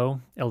several Lupo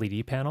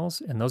LED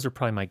panels, and those are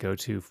probably my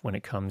go-to when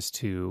it comes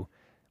to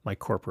my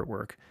corporate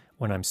work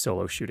when I'm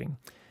solo shooting.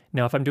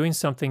 Now, if I'm doing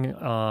something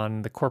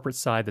on the corporate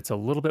side that's a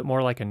little bit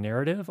more like a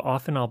narrative,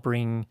 often I'll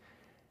bring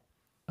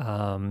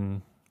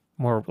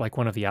more like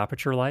one of the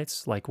aperture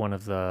lights, like one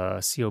of the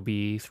COB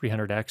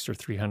 300X or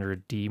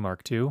 300D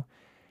Mark II,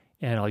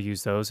 and I'll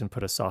use those and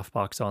put a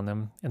softbox on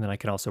them. And then I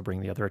can also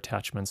bring the other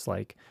attachments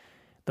like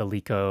the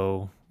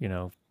Leica,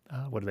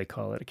 what do they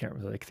call it? I can't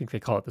remember. I think they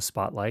call it the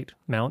spotlight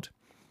mount.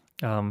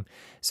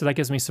 So that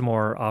gives me some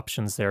more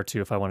options there too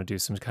if I want to do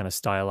some kind of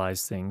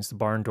stylized things. The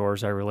barn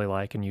doors I really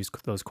like and use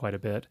those quite a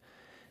bit.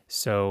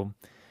 So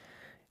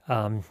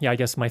I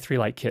guess my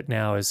 3-light kit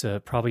now is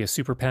probably a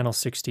Super Panel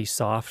 60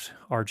 soft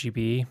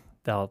RGB.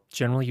 I'll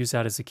generally use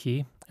that as a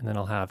key. And then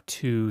I'll have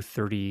 2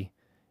 30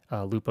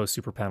 Lupo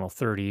Super Panel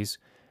 30s.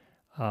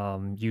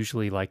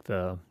 Usually like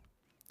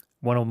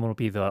one of them will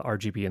be the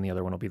RGB and the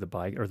other one will be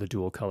the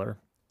dual color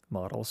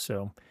model.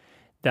 So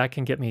that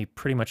can get me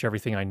pretty much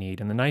everything I need.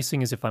 And the nice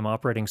thing is if I'm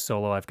operating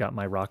solo, I've got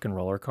my rock and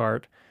roller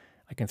cart.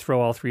 I can throw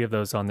all 3 of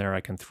those on there.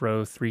 I can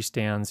throw 3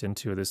 stands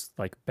into this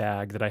like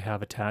bag that I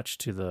have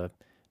attached to the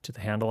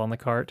handle on the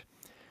cart.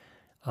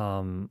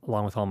 Along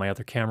with all my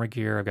other camera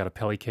gear. I've got a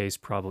Peli case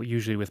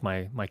usually with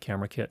my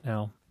camera kit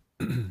now.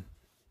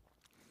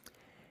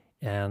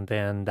 And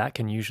then I've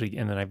usually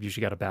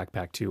got a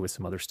backpack too with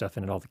some other stuff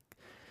in it. All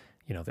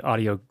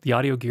the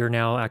audio gear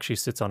now actually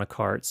sits on a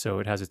cart, so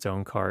it has its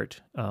own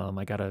cart.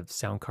 I got a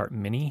Soundcart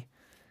Mini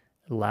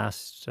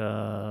last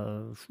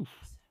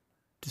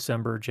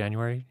December,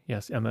 January.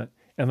 Yes, Emma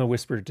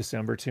whispered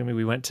December to me.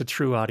 We went to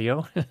True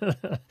Audio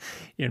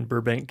in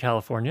Burbank,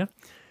 California,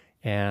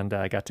 and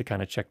I got to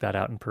kind of check that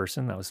out in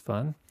person. That was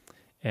fun.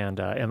 And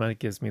Emma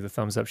gives me the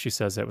thumbs up. She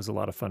says it was a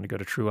lot of fun to go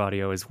to True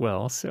Audio as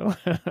well. So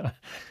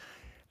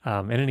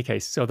in any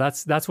case, so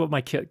that's what my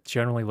kit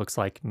generally looks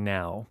like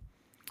now.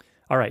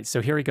 All right,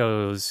 so here he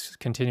goes,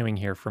 continuing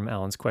here from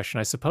Alan's question.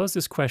 I suppose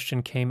this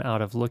question came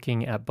out of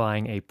looking at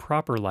buying a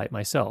proper light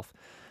myself.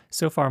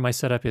 So far, my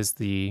setup is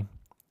the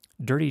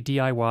dirty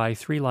DIY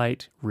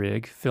 3-light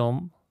rig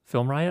Film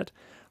Riot,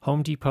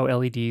 Home Depot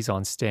LEDs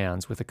on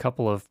stands with a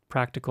couple of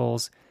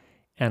practicals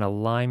and a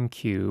lime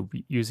cube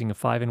using a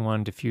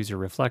 5-in-1 diffuser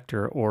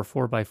reflector or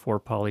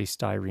 4x4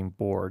 polystyrene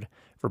board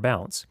for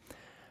bounce.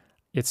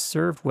 It's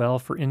served well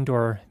for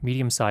indoor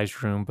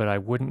medium-sized room, but I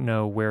wouldn't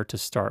know where to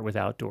start with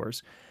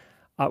outdoors.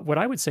 What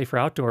I would say for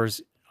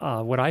outdoors,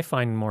 what I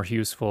find more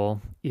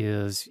useful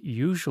is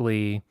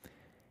usually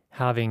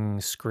having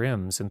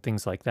scrims and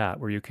things like that,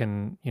 where you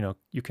can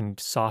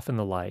soften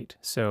the light.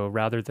 So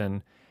rather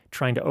than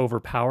trying to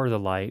overpower the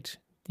light,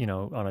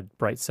 on a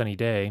bright sunny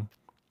day,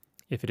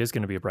 if it is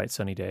going to be a bright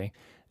sunny day,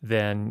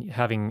 then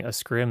having a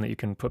scrim that you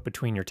can put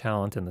between your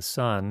talent and the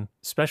sun,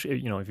 especially,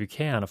 if you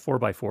can, a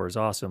 4x4 is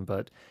awesome,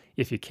 but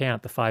if you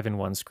can't, the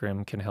 5-in-1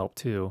 scrim can help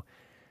too.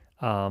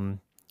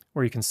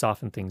 Where you can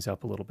soften things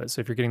up a little bit.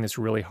 So if you're getting this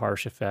really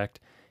harsh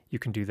effect, you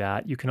can do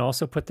that. You can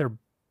also put their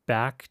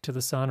back to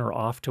the sun or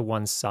off to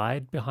one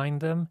side behind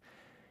them.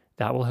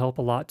 That will help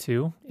a lot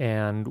too.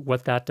 And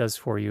what that does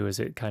for you is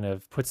it kind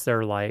of puts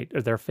their light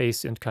or their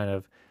face in kind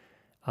of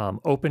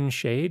open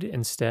shade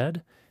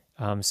instead.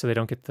 So they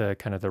don't get the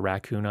kind of the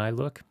raccoon eye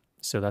look.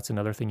 So that's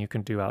another thing you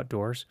can do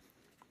outdoors.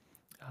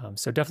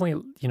 So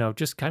definitely,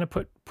 just kind of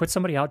put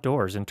somebody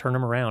outdoors and turn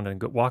them around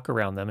and walk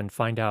around them and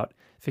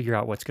figure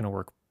out what's going to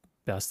work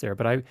best there.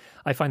 But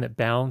I find that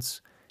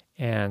bounce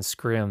and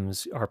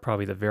scrims are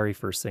probably the very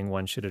first thing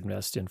one should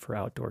invest in for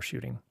outdoor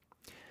shooting.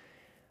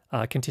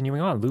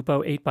 Continuing on,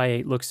 Lupo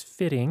 8x8 looks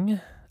fitting.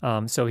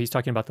 So he's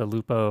talking about the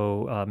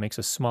Lupo makes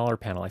a smaller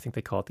panel. I think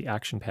they call it the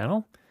action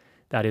panel.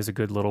 That is a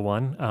good little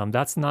one.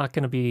 That's not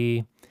going to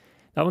be,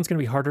 that one's going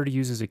to be harder to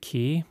use as a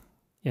key,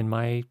 in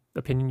my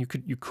opinion.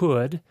 You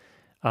could,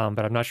 but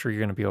I'm not sure you're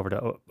going to be able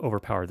to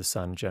overpower the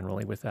sun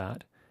generally with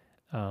that.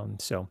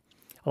 So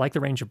I like the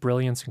range of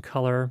brilliance and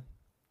color.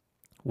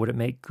 Would it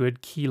make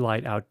good key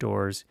light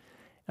outdoors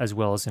as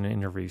well as in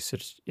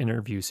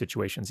interview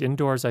situations?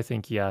 Indoors, I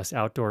think yes.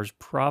 Outdoors,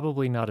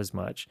 probably not as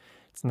much.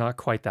 It's not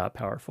quite that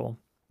powerful.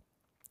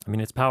 I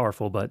mean, it's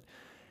powerful, but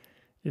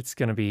it's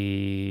going to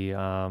be,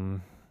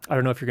 I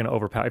don't know if you're going to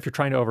overpower. If you're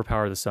trying to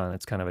overpower the sun,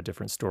 it's kind of a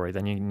different story.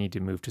 Then you need to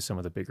move to some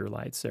of the bigger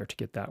lights there to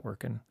get that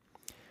working.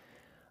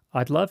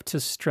 I'd love to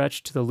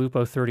stretch to the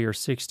Lupo 30 or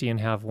 60 and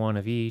have one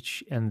of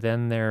each. And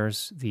then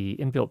there's the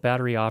inbuilt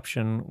battery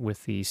option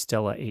with the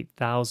Stella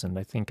 8000.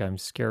 I think I'm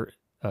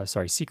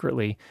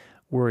secretly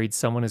worried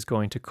someone is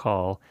going to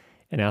call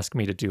and ask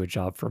me to do a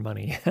job for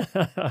money.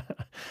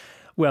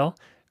 Well,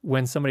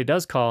 when somebody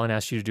does call and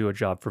ask you to do a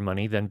job for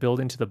money, then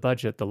build into the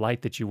budget the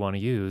light that you want to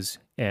use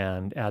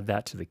and add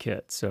that to the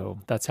kit. So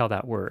that's how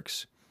that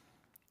works.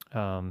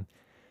 Now,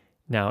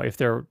 if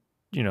they're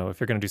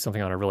going to do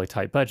something on a really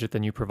tight budget,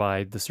 then you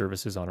provide the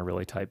services on a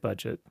really tight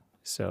budget.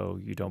 So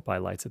you don't buy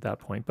lights at that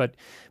point. But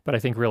I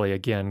think really,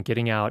 again,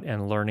 getting out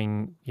and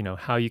learning,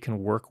 how you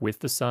can work with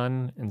the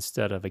sun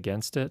instead of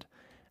against it,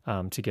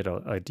 to get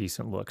a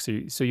decent look. So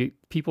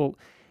people,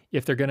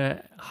 if they're going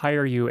to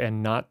hire you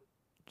and not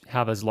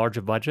have as large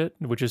a budget,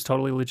 which is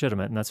totally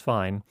legitimate and that's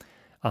fine,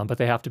 but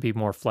they have to be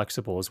more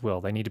flexible as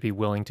well. They need to be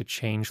willing to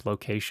change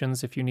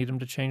locations if you need them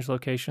to change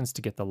locations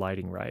to get the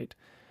lighting right.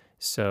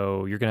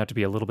 So you're going to have to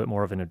be a little bit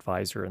more of an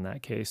advisor in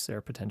that case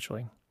there,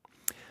 potentially.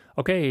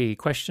 Okay,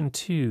 question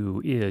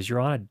 2 is, you're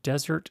on a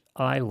desert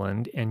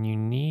island and you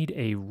need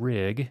a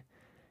rig.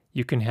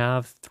 You can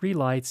have 3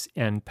 lights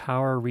and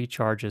power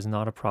recharge is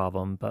not a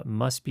problem, but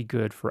must be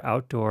good for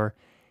outdoor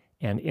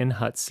and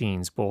in-hut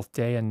scenes, both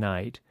day and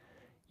night.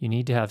 You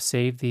need to have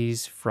saved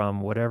these from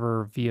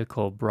whatever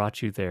vehicle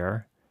brought you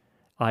there,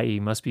 i.e.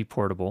 must be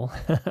portable.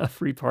 A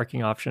free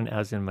parking option,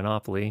 as in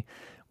Monopoly,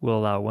 will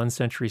allow 1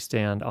 Century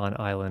stand on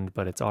island,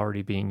 but it's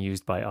already being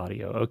used by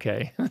audio.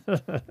 Okay.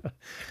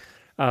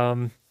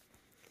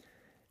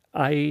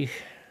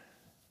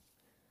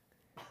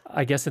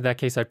 I guess in that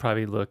case, I'd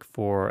probably look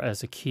for,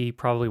 as a key,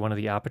 probably one of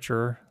the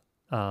Aperture,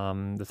 the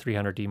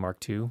 300D Mark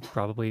II,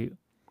 probably.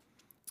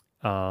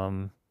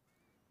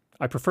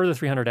 I prefer the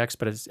 300X,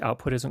 but its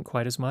output isn't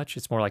quite as much.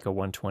 It's more like a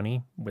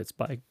 120 with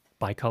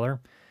bicolor,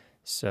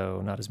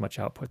 so not as much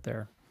output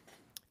there.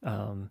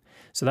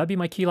 So that'd be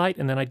my key light,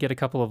 and then I'd get a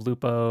couple of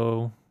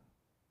Lupo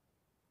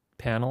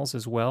panels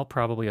as well,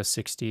 probably a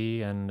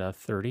 60 and a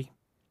 30,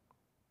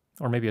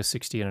 or maybe a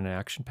 60 and an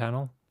action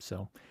panel.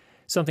 So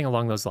something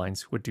along those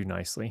lines would do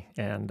nicely.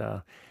 And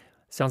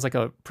sounds like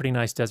a pretty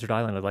nice desert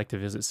island I'd like to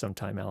visit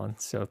sometime, Alan.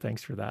 So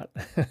thanks for that.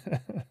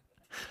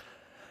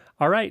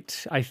 All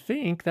right, I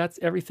think that's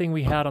everything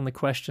we had on the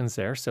questions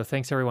there. So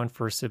thanks everyone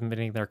for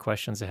submitting their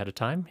questions ahead of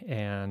time,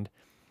 and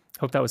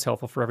hope that was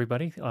helpful for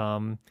everybody.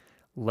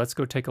 Let's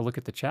go take a look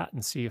at the chat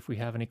and see if we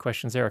have any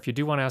questions there. If you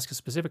do want to ask a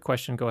specific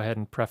question, go ahead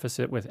and preface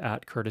it with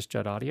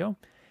 @CurtisJuddAudio,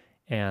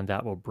 and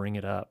that will bring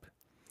it up.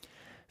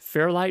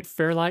 Fairlight,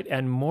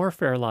 and more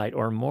Fairlight,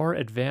 or more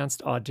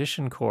advanced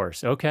audition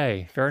course.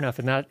 Okay, fair enough.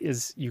 And that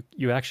is,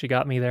 you actually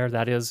got me there.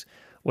 That is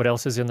what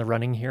else is in the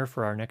running here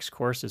for our next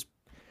course. I'm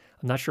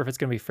not sure if it's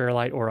going to be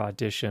Fairlight or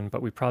audition,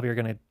 but we probably are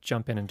going to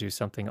jump in and do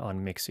something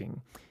on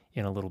mixing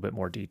in a little bit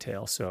more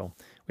detail. So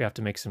we have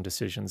to make some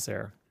decisions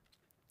there.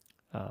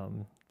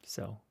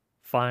 So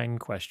fine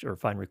question, or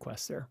fine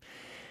request there.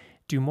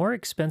 Do more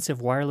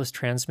expensive wireless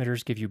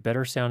transmitters give you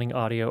better sounding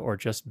audio or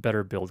just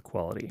better build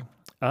quality?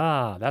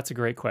 Ah, that's a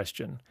great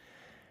question.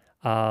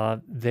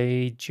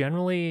 They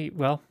generally,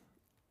 well,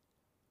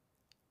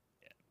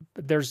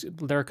 there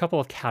are a couple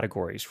of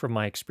categories from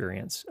my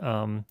experience.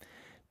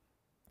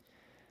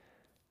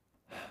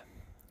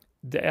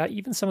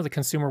 Even some of the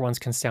consumer ones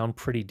can sound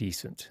pretty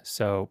decent,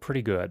 so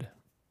pretty good.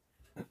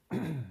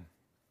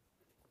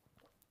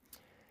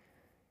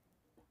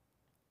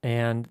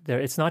 And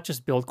it's not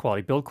just build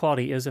quality. Build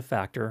quality is a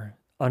factor,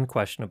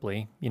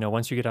 unquestionably.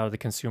 Once you get out of the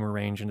consumer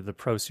range into the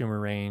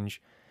prosumer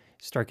range,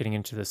 start getting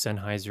into the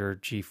Sennheiser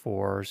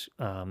G4s,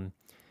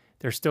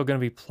 they're still going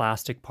to be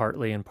plastic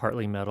partly and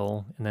partly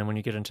metal. And then when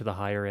you get into the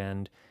higher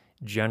end,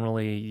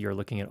 generally you're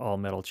looking at all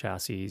metal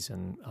chassis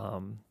and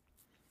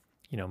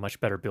much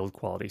better build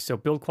quality. So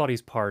build quality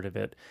is part of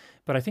it.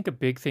 But I think a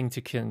big thing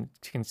to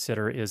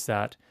consider is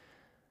that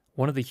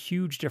one of the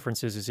huge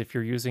differences is if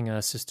you're using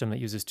a system that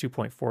uses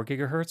 2.4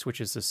 gigahertz, which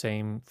is the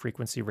same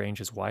frequency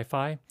range as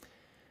Wi-Fi,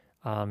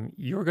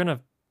 you're going to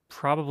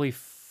probably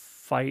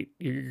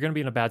you're going to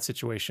be in a bad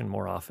situation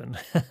more often.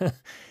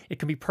 It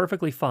can be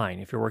perfectly fine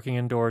if you're working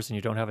indoors and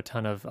you don't have a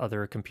ton of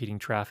other competing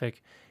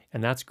traffic,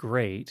 and that's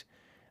great.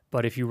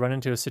 But if you run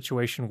into a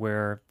situation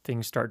where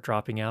things start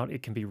dropping out,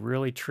 it can be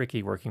really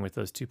tricky working with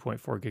those 2.4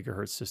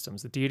 gigahertz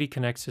systems. The Deity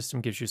Connect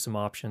system gives you some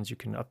options. You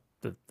can up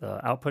the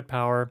output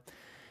power.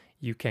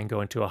 you can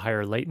go into a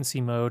higher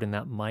latency mode, and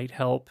that might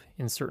help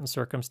in certain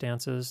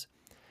circumstances.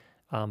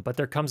 But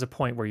there comes a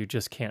point where you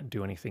just can't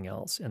do anything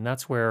else. And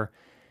that's where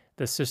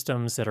the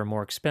systems that are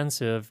more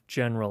expensive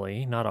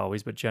generally, not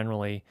always, but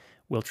generally,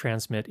 will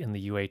transmit in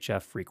the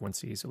UHF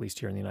frequencies, at least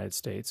here in the United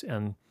States.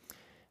 And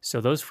so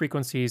those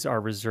frequencies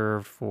are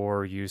reserved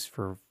for use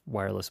for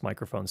wireless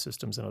microphone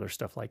systems and other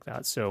stuff like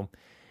that. So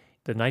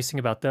the nice thing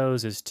about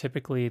those is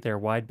typically they're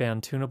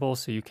wideband tunable,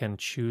 so you can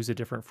choose a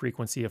different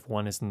frequency if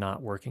one is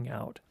not working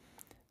out.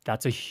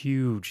 That's a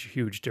huge,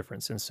 huge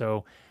difference. And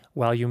so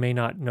while you may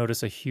not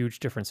notice a huge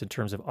difference in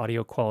terms of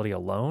audio quality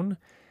alone,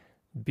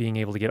 being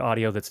able to get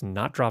audio that's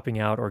not dropping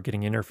out or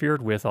getting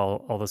interfered with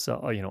all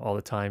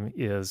the time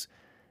is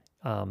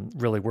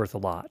really worth a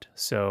lot.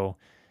 So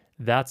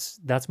that's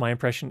my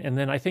impression. And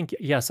then I think,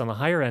 yes, on the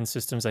higher end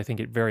systems, I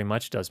think it very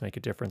much does make a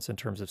difference in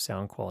terms of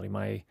sound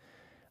quality.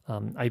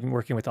 I've been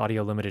working with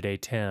Audio Limited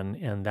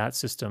A10, and that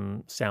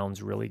system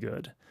sounds really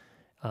good.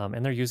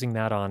 And they're using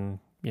that on,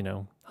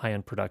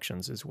 high-end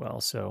productions as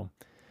well. So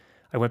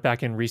I went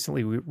back and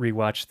recently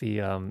rewatched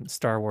the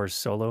Star Wars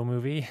Solo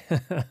movie,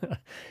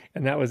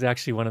 and that was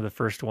actually one of the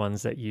first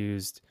ones that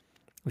used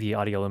the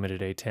Audio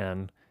Limited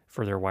A10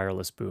 for their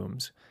wireless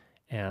booms,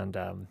 and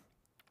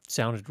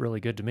sounded really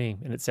good to me.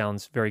 And it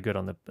sounds very good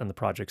on the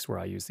projects where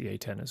I use the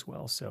A10 as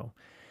well. So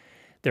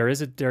there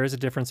is a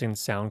difference in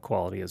sound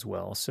quality as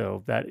well.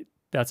 So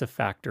that's a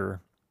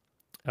factor.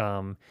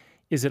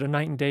 Is it a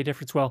night and day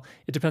difference? Well,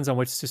 it depends on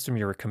which system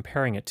you're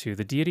comparing it to.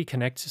 The Deity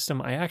Connect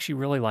system, I actually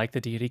really like the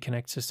Deity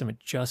Connect system. It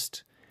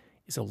just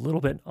is a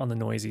little bit on the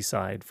noisy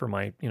side for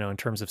my, in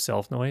terms of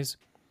self noise.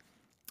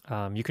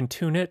 You can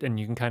tune it and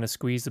you can kind of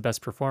squeeze the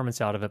best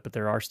performance out of it, but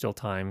there are still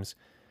times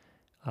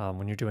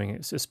when you're doing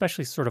it,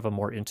 especially sort of a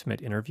more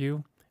intimate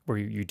interview where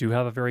you do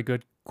have a very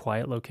good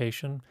quiet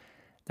location.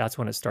 That's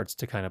when it starts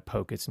to kind of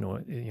poke its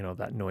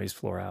that noise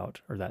floor out,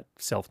 or that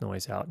self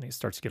noise out, and it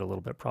starts to get a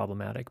little bit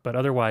problematic. But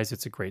otherwise,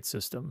 it's a great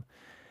system.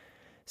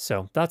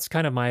 So that's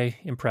kind of my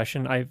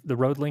impression. The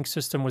Rode Link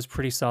system was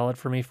pretty solid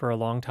for me for a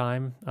long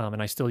time, and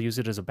I still use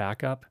it as a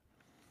backup.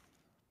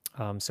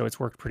 So it's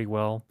worked pretty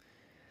well.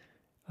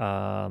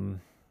 But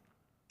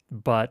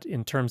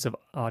in terms of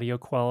audio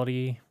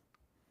quality,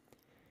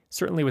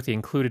 certainly with the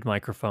included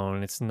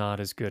microphone, it's not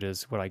as good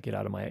as what I get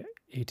out of my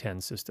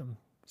A10 system.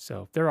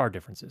 So there are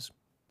differences.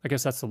 I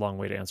guess that's the long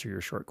way to answer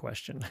your short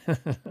question.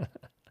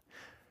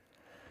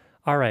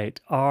 All right.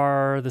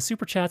 Are the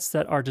super chats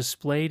that are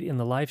displayed in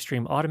the live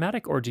stream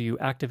automatic, or do you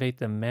activate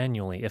them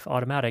manually? If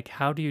automatic,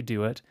 how do you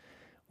do it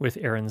with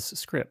Aaron's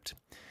script?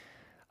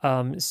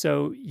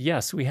 So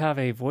yes, we have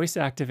a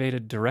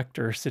voice-activated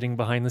director sitting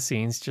behind the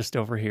scenes just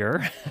over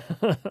here.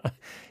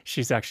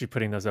 She's actually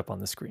putting those up on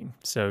the screen.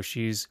 So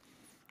she's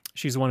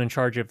the one in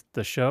charge of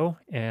the show,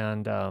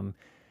 and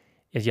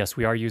yes,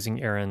 we are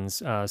using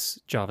Aaron's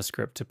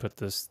JavaScript to put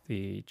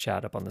the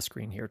chat up on the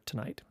screen here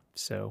tonight.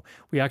 So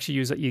we actually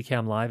use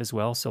Ecamm Live as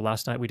well. So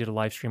last night we did a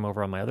live stream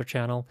over on my other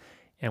channel,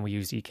 and we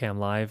used Ecamm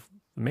Live.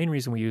 The main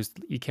reason we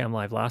used Ecamm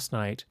Live last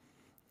night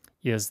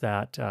is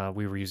that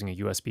we were using a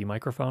USB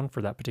microphone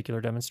for that particular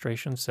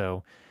demonstration.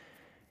 So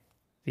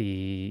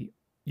the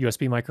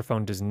USB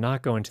microphone does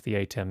not go into the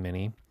ATEM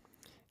Mini,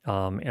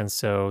 and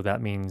so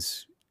that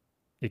means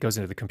it goes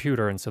into the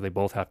computer, and so they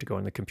both have to go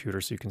in the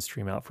computer so you can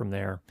stream out from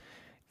there.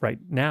 Right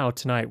now,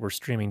 tonight, we're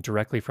streaming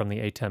directly from the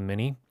ATEM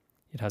Mini.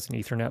 It has an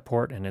Ethernet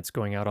port, and it's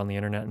going out on the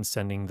internet and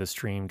sending the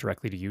stream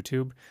directly to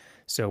YouTube.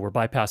 So we're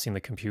bypassing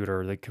the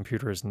computer. The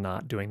computer is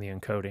not doing the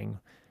encoding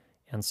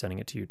and sending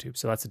it to YouTube.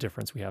 So that's the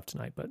difference we have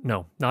tonight. But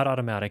no, not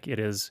automatic.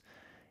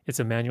 It's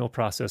a manual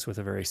process with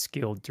a very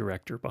skilled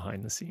director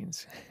behind the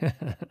scenes.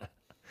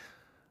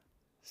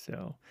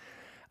 So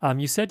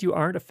you said you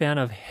aren't a fan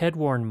of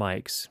head-worn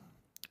mics,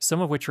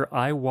 some of which are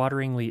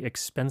eye-wateringly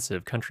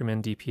expensive,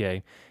 Countryman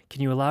DPA.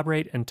 Can you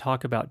elaborate and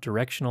talk about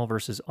directional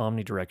versus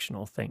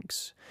omnidirectional?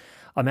 Thanks.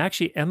 I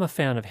actually am a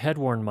fan of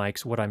head-worn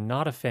mics. What I'm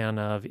not a fan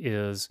of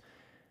is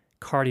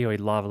cardioid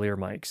lavalier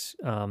mics.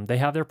 They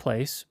have their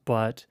place,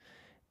 but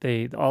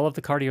all of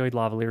the cardioid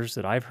lavaliers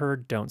that I've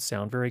heard don't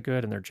sound very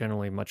good, and they're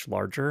generally much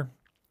larger.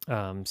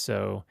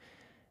 So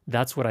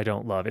that's what I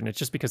don't love, and it's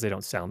just because they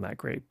don't sound that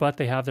great, but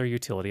they have their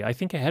utility. I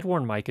think a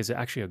head-worn mic is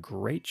actually a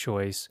great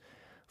choice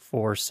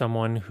for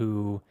someone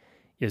who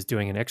is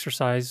doing an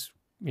exercise,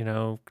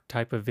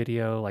 type of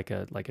video, like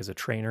as a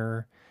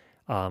trainer,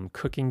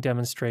 cooking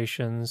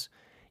demonstrations.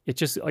 It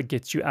just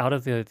gets you out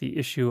of the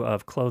issue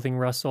of clothing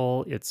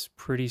rustle. It's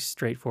pretty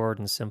straightforward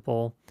and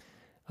simple.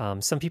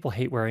 Some people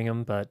hate wearing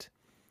them, but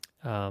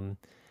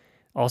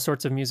all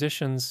sorts of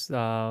musicians,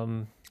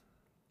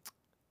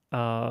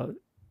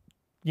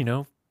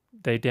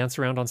 they dance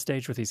around on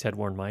stage with these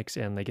head-worn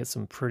mics, and they get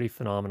some pretty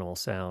phenomenal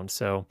sound.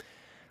 So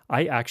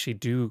I actually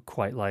do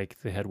quite like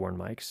the head-worn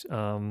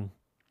mics.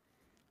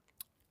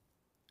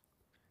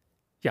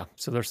 Yeah,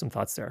 so there's some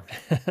thoughts there.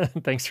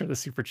 Thanks for the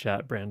super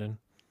chat, Brandon.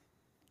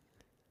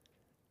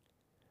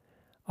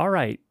 All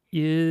right,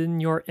 in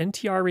your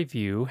NTR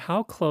review,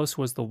 how close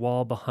was the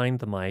wall behind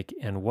the mic,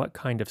 and what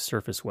kind of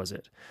surface was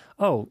it?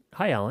 Oh,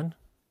 hi, Alan.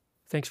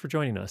 Thanks for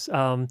joining us.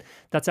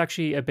 That's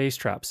actually a bass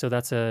trap. So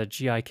that's a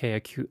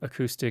GIK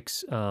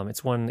Acoustics.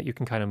 It's one that you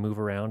can kind of move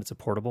around. It's a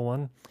portable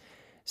one.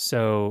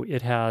 So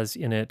it has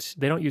in it,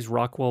 they don't use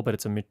rock wool, but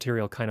it's a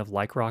material kind of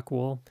like rock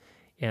wool.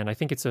 And I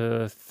think it's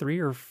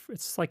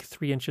it's like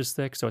 3 inches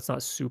thick. So it's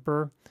not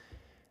super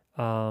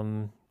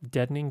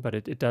deadening, but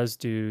it does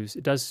do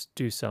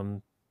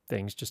some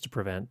things just to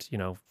prevent,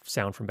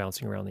 sound from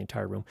bouncing around the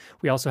entire room.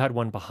 We also had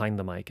one behind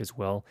the mic as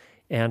well.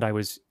 And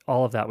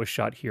all of that was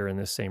shot here in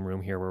this same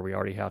room here where we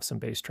already have some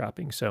bass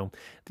trapping. So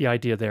the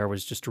idea there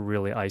was just to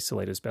really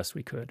isolate as best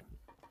we could.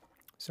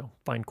 So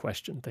fine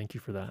question. Thank you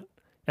for that.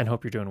 And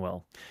hope you're doing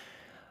well.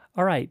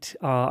 All right.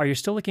 Are you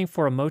still looking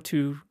for a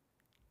Motu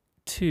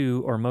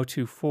 2 or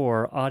Motu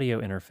 4 audio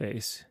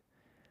interface?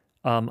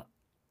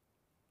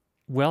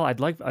 Well, I'd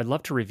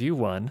love to review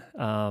one.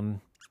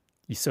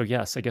 So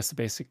yes, I guess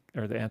the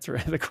answer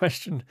to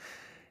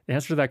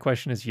that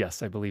question is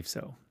yes, I believe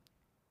so.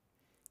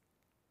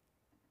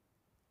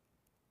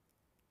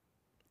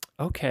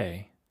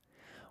 Okay.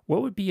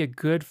 What would be a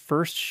good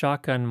first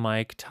shotgun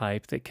mic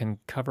type that can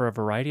cover a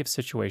variety of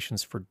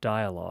situations for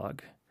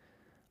dialogue?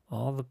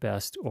 All the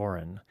best,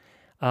 Oren.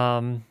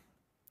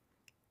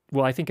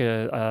 Well, I think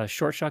a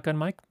short shotgun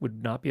mic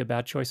would not be a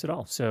bad choice at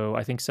all. So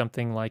I think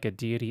something like a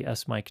Deity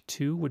S-Mic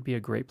 2 would be a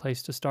great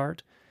place to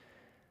start.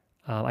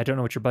 I don't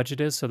know what your budget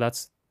is, so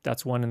that's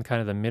one in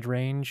kind of the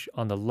mid-range.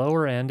 On the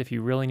lower end, if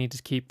you really need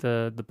to keep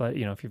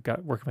if you've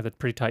got working with a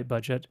pretty tight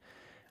budget,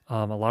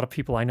 a lot of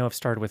people I know have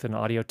started with an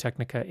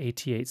Audio-Technica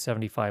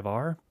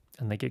AT875R,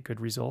 and they get good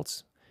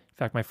results. In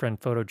fact, my friend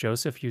Photo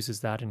Joseph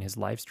uses that in his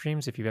live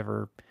streams. If you've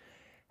ever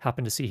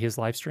happened to see his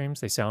live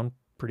streams, they sound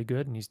pretty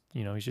good, and he's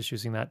just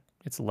using that.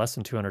 It's less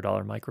than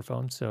 $200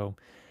 microphone, so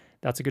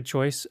that's a good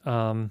choice.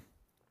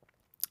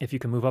 If you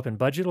can move up in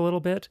budget a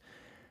little bit,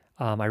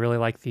 I really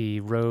like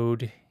the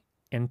Rode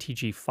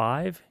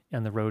NTG5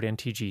 and the Rode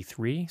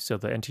NTG3. So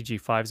the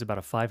NTG5 is about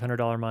a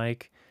 $500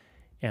 mic,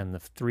 and the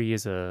 3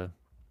 is a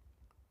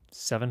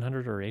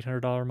 $700 or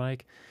 $800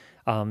 mic.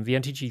 The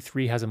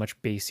NTG3 has a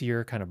much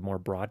bassier, kind of more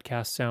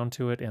broadcast sound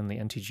to it, and the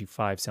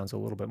NTG5 sounds a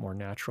little bit more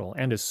natural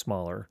and is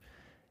smaller,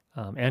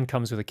 and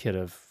comes with a kit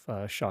of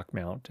shock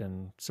mount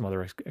and some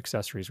other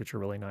accessories, which are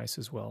really nice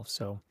as well.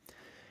 So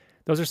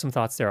those are some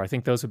thoughts there. I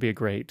think those would be a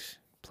great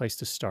place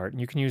to start.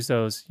 And you can use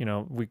those,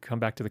 we come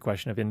back to the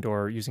question of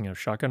using a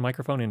shotgun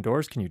microphone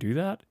indoors. Can you do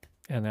that?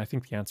 And I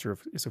think the answer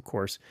is, of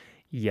course,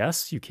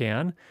 yes, you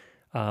can.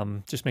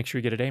 Just make sure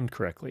you get it aimed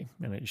correctly,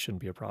 and it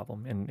shouldn't be a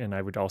problem. And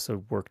I would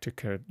also work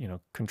to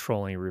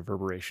control any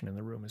reverberation in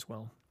the room as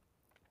well.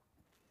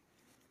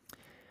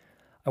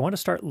 I want to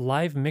start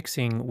live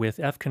mixing with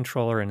F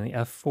controller and the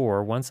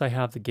F4. Once I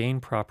have the gain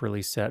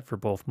properly set for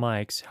both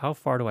mics, how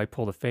far do I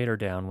pull the fader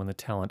down when the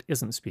talent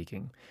isn't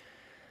speaking?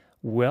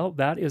 Well,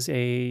 that is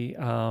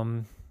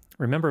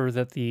remember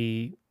that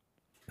the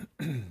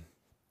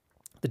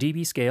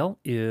dB scale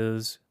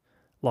is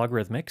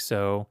logarithmic,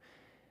 so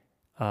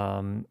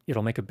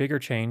it'll make a bigger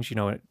change.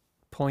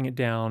 Pulling it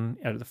down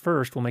at the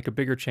first will make a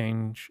bigger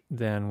change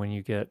than when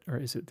you get, or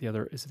is it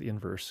the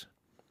inverse?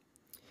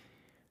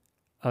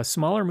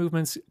 Smaller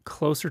movements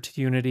closer to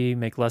unity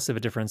make less of a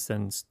difference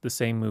than the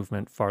same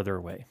movement farther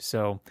away.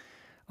 So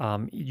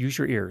use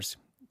your ears.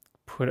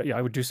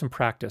 I would do some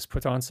practice.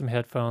 Put on some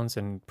headphones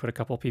and put a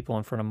couple of people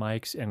in front of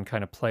mics and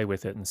kind of play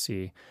with it and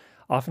see.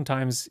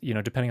 Oftentimes,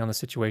 depending on the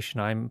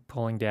situation, I'm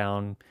pulling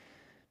down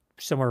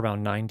somewhere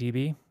around 9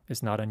 dB.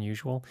 Is not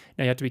unusual.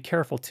 Now you have to be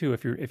careful too.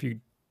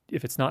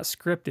 If it's not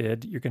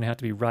scripted, you're going to have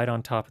to be right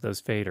on top of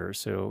those faders.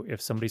 So if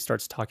somebody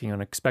starts talking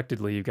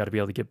unexpectedly, you've got to be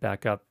able to get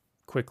back up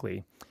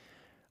quickly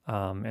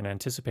and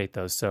anticipate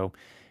those. So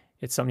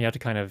it's something you have to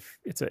kind of.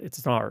 It's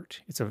an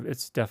art.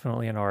 It's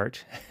definitely an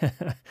art.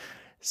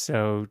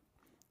 So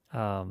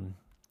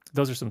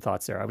those are some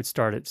thoughts there. I would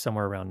start at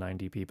somewhere around 9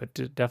 dB, but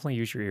definitely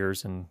use your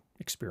ears and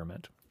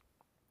experiment.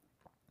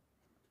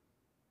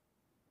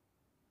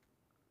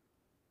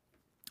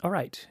 All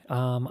right,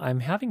 I'm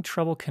having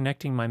trouble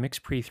connecting my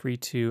MixPre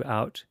 3.2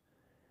 out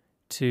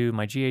to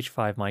my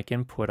GH5 mic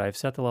input. I've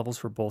set the levels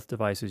for both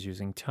devices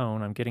using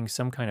tone. I'm getting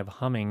some kind of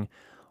humming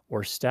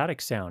or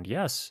static sound.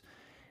 Yes,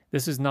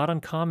 this is not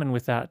uncommon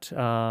with that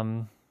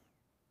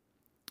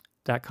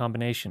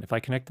combination. If I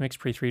connect the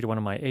MixPre 3 to one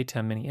of my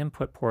ATEM mini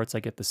input ports, I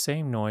get the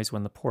same noise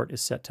when the port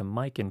is set to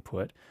mic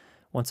input.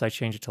 Once I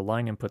change it to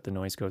line input, the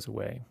noise goes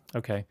away.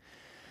 Okay.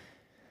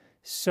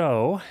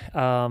 So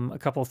a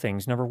couple of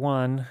things. Number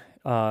one,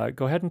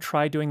 go ahead and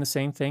try doing the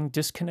same thing.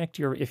 Disconnect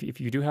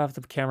if you do have the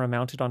camera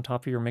mounted on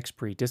top of your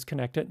MixPre,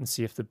 disconnect it and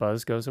see if the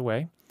buzz goes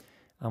away.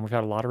 We've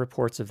had a lot of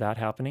reports of that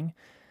happening.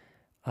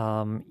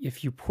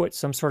 If you put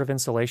some sort of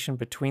insulation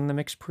between the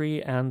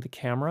MixPre and the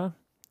camera,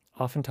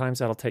 oftentimes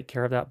that'll take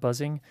care of that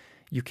buzzing.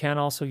 You can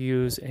also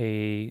use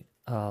a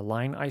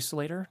line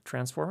isolator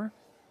transformer.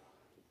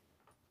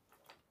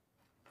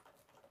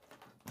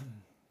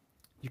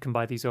 You can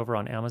buy these over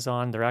on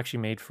Amazon. They're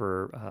actually made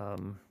for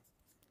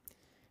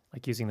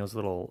like using those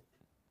little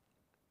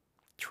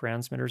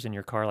transmitters in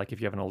your car, like if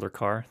you have an older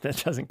car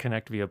that doesn't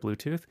connect via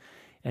Bluetooth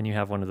and you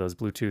have one of those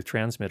Bluetooth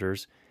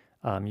transmitters,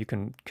 You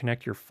can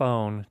connect your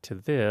phone to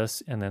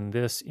this and then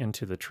this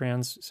into the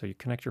so you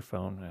connect your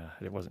phone,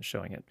 it wasn't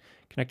showing it.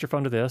 Connect your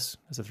phone to this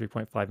as a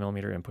 3.5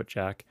 millimeter input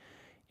jack,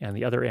 and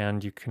the other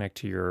end you connect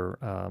to your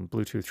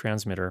Bluetooth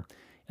transmitter,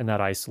 and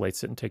that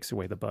isolates it and takes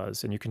away the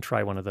buzz. And you can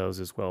try one of those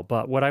as well.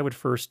 But what I would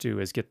first do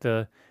is get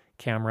the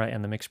camera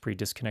and the MixPre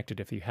disconnected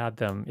if you had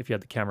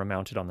the camera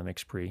mounted on the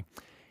MixPre,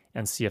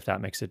 and see if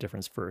that makes a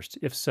difference first.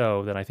 If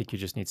so, then I think you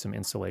just need some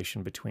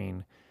insulation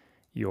between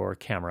your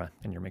camera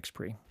and your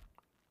MixPre.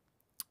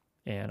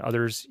 And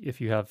others, if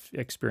you have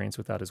experience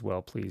with that as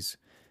well, please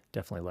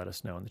definitely let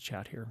us know in the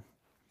chat here.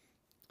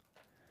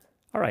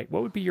 All right,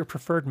 what would be your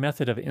preferred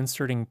method of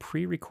inserting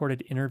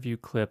pre-recorded interview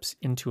clips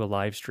into a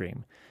live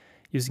stream?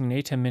 Using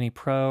an ATEM Mini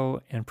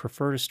Pro, and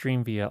prefer to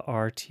stream via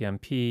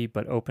RTMP,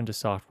 but open to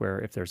software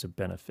if there's a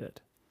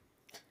benefit.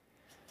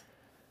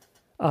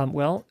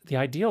 Well, the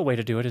ideal way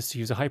to do it is to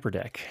use a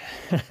HyperDeck,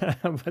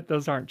 but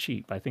those aren't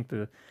cheap. I think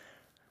the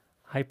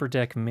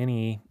HyperDeck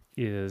Mini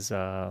is,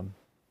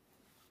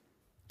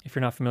 if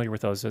you're not familiar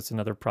with those, it's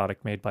another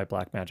product made by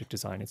Blackmagic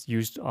Design. It's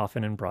used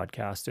often in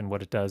broadcast, and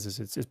what it does is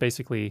it's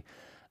basically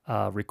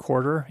a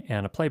recorder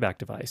and a playback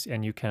device,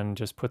 and you can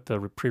just put the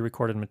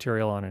pre-recorded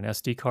material on an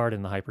SD card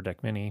in the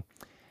HyperDeck Mini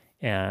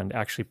and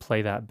actually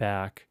play that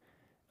back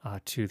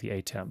to the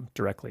ATEM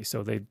directly.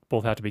 So they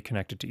both have to be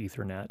connected to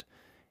Ethernet,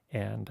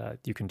 and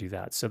you can do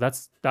that. So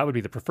that would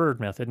be the preferred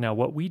method. Now,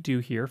 what we do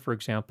here, for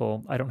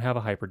example, I don't have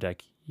a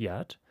HyperDeck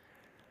yet.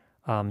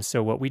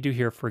 So what we do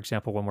here, for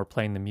example, when we're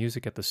playing the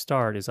music at the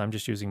start, is I'm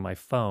just using my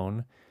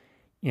phone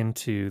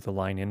into the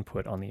line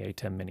input on the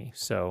ATEM Mini.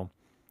 So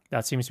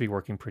that seems to be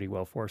working pretty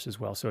well for us as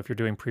well. So if you're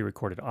doing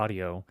pre-recorded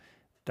audio,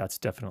 that's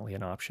definitely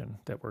an option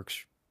that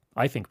works,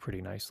 I think, pretty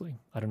nicely.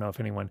 I don't know if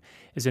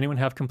does anyone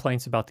have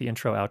complaints about the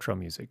intro outro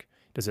music?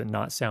 Does it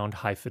not sound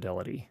high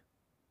fidelity?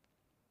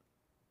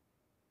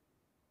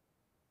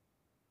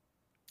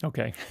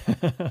 Okay.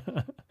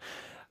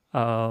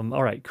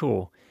 All right,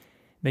 cool.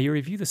 May you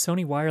review the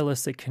Sony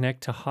wireless that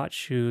connect to hot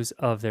shoes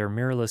of their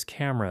mirrorless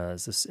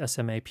cameras, this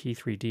SMA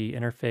P3D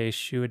interface,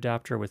 shoe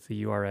adapter with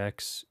the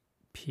URX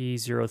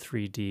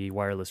P03D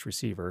wireless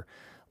receiver.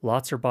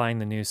 Lots are buying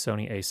the new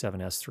Sony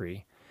A7S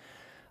III.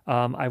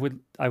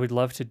 I would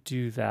love to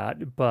do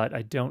that, but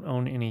I don't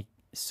own any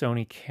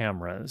Sony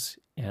cameras,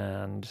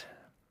 and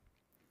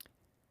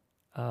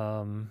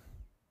I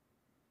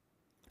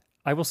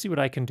will see what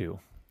I can do,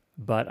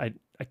 but I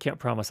can't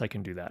promise I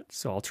can do that,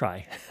 so I'll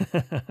try.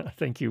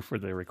 Thank you for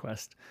the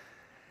request.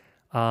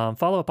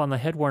 Follow up on the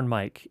head-worn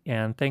mic,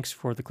 and thanks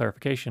for the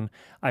clarification.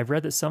 I've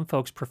read that some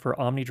folks prefer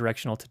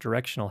omnidirectional to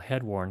directional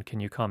head-worn. Can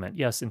you comment?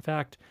 Yes, in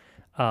fact,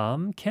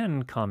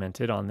 Ken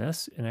commented on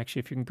this, and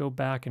actually if you can go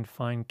back and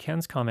find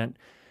Ken's comment,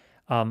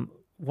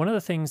 one of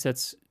the things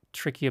that's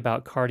tricky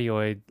about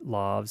cardioid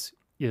lavs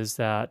is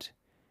that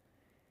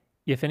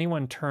if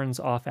anyone turns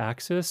off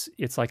axis,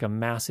 it's like a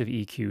massive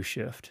EQ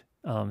shift.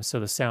 So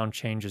the sound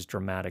changes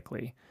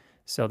dramatically.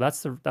 So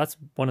that's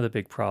one of the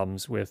big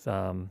problems with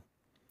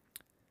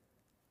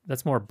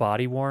that's more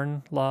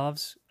body-worn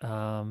lavs.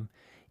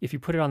 If you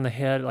put it on the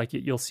head, like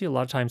you'll see a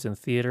lot of times in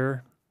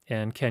theater,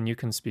 and Ken, you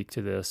can speak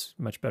to this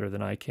much better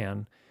than I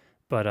can,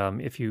 but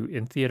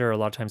in theater, a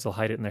lot of times they'll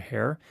hide it in their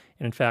hair.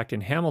 And in fact,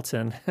 in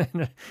Hamilton,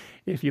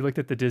 if you looked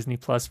at the Disney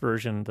Plus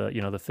version,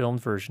 the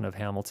filmed version of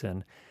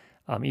Hamilton,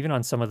 even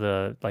on some of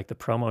the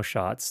promo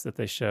shots that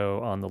they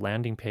show on the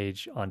landing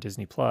page on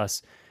Disney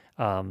Plus,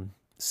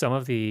 some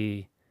of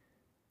the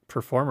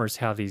performers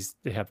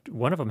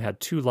one of them had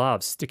two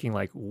lavs sticking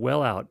like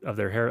well out of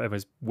their hair. It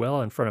was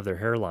well in front of their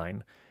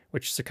hairline,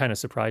 which kind of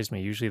surprised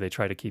me. Usually they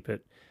try to keep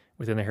it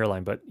within the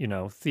hairline, but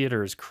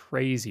theater is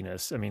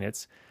craziness. I mean,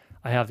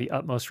 I have the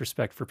utmost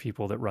respect for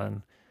people that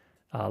run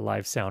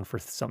live sound for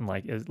something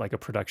like a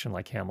production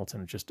like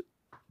Hamilton. It's just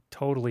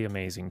totally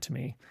amazing to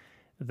me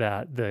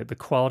that the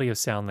quality of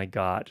sound they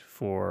got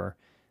for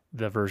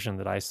the version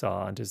that I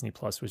saw on Disney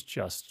Plus was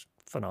just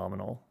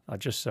phenomenal. I'm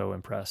just so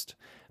impressed.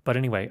 But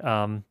anyway,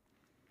 so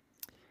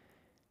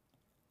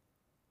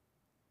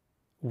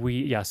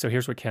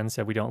here's what Ken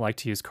said. We don't like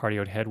to use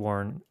cardioid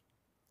head-worn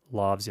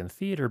lavs in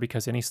theater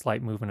because any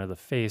slight movement of the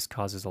face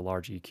causes a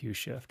large EQ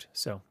shift.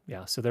 So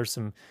yeah, so there's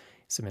some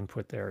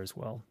input there as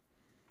well.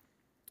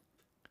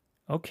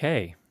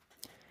 Okay.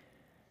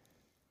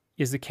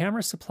 Is the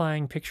camera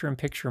supplying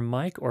picture-in-picture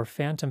mic or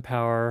phantom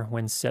power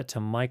when set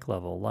to mic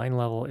level? Line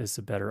level is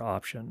the better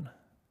option.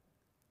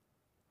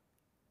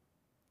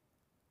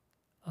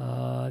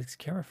 Is the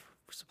camera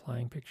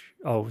supplying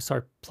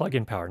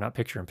plug-in power, not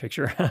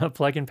picture-in-picture.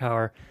 Plug-in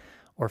power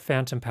or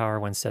phantom power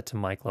when set to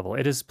mic level.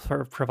 It is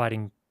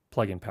providing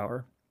plug-in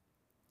power.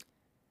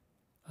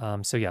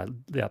 So yeah,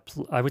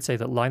 I would say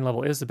that line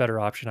level is the better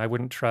option. I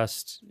wouldn't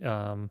trust,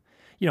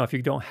 if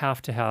you don't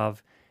have to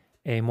have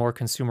a more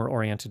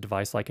consumer-oriented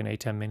device like an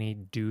ATEM Mini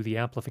do the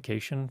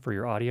amplification for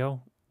your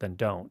audio, then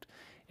don't.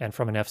 And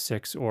from an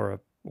F6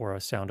 or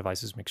a Sound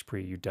Devices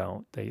MixPre, you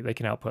don't. They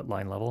can output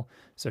line level,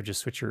 so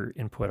just switch your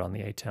input on the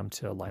ATEM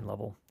to line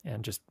level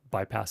and just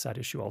bypass that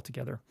issue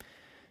altogether.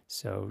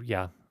 So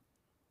yeah,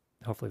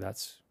 hopefully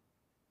that's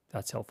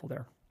helpful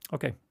there.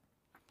 Okay,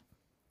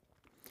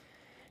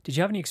 Did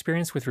you have any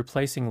experience with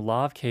replacing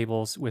lav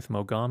cables with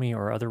Mogami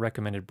or other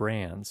recommended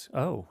brands?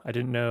 Oh, I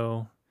didn't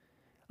know.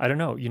 I don't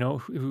know. You know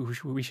who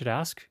we should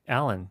ask?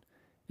 Alan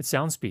at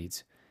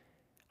SoundSpeeds.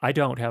 I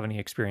don't have any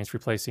experience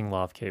replacing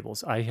lav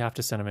cables. I have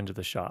to send them into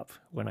the shop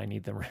when I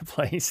need them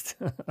replaced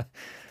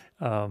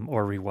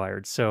or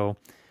rewired. So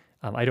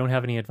I don't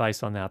have any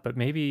advice on that, but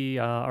maybe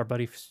our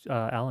buddy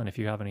Alan, if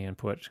you have any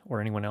input or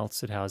anyone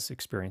else that has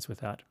experience with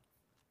that,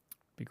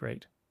 be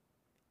great.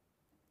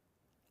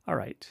 All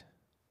right.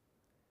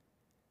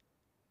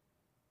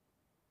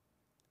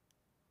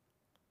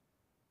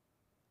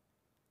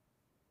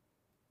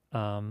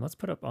 Let's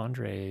put up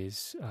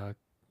Andre's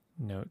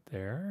note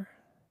there.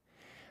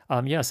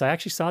 Yes, I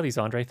actually saw these,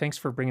 Andre. Thanks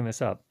for bringing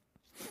this up.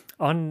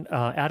 On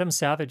Adam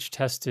Savage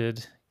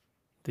tested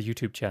the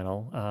YouTube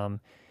channel.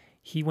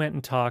 He went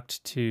and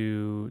talked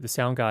to the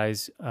sound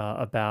guys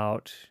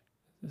about,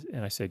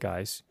 and I say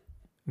guys,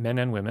 men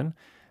and women,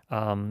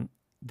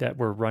 that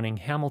were running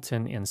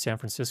Hamilton in San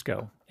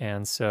Francisco.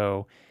 And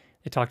so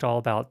they talked all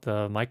about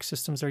the mic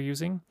systems they're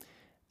using.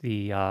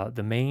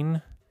 The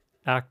main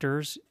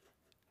actors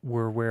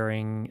were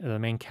wearing, the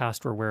main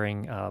cast were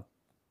wearing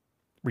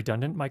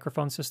redundant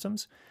microphone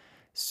systems.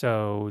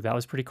 So that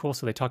was pretty cool.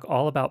 So they talk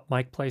all about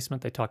mic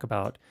placement. They talk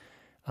about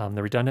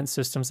the redundant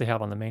systems they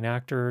have on the main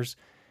actors.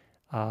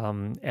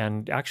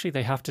 And actually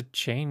they have to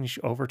change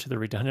over to the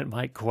redundant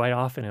mic quite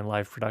often in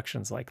live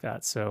productions like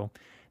that. So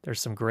there's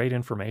some great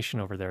information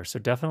over there. So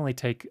definitely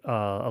take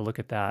a look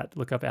at that.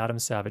 Look up Adam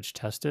Savage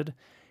Tested.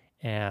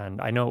 And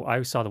I know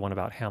I saw the one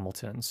about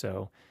Hamilton.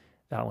 So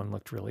that one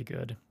looked really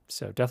good.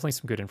 So definitely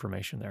some good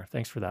information there.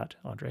 Thanks for that,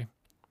 Andre.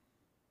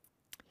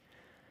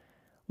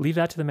 Leave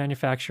that to the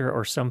manufacturer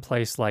or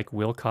someplace like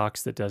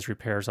Wilcox that does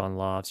repairs on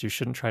lavs. You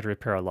shouldn't try to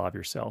repair a lav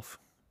yourself.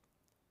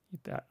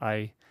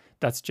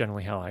 That's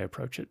generally how I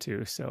approach it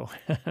too. So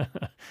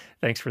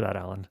thanks for that,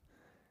 Alan.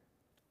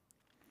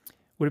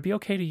 Would it be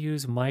okay to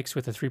use mics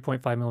with a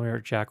 3.5 millimeter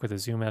jack with a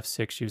Zoom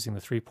F6 using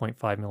the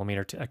 3.5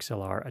 millimeter to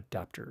XLR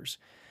adapters?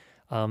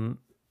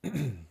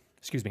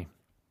 Excuse me.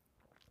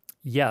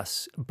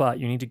 Yes, but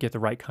you need to get the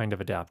right kind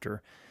of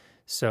adapter.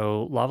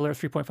 So lavalier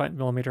 3.5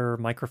 millimeter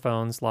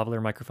microphones,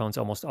 lavalier microphones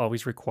almost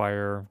always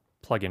require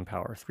plug-in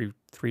power,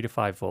 3 to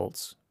 5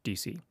 volts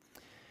DC.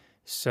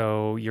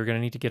 So you're going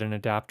to need to get an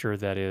adapter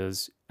that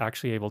is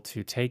actually able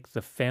to take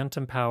the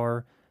phantom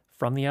power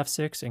from the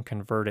F6 and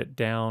convert it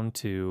down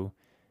to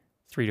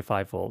 3 to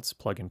 5 volts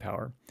plug-in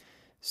power.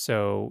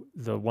 So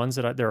the ones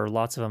that there are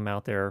lots of them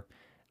out there.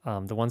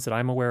 The ones that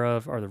I'm aware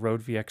of are the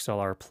Rode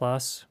VXLR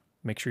Plus.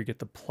 Make sure you get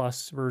the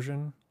Plus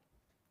version.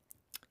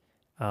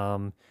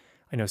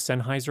 I know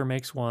Sennheiser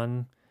makes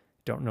one.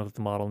 Don't know what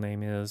the model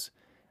name is.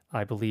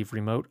 I believe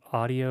Remote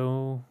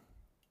Audio.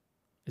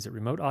 Is it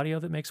Remote Audio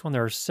that makes one?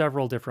 There are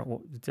several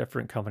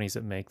different companies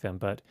that make them,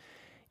 but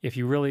if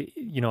you really,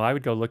 I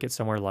would go look at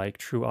somewhere like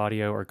True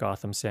Audio or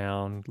Gotham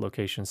Sound,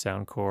 Location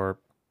Sound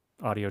Corp,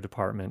 Audio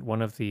Department,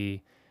 one of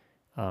the,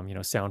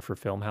 sound for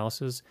film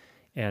houses,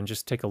 and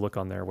just take a look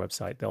on their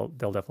website. They'll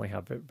definitely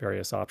have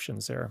various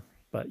options there.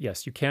 But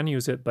yes, you can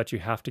use it, but you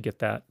have to get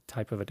that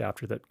type of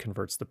adapter that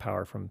converts the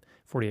power from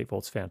 48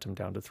 volts phantom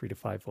down to 3 to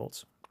 5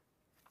 volts.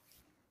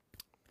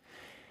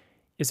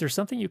 Is there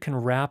something you can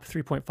wrap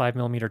 3.5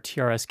 millimeter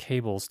TRS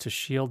cables to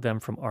shield them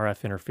from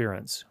RF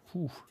interference?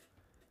 Whew.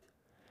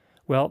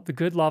 Well, the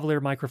good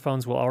lavalier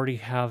microphones will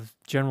already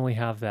generally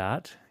have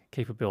that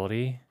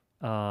capability.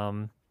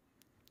 I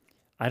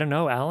don't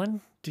know,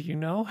 Alan, do you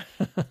know?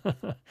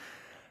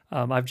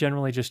 I've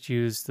generally just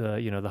used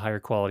the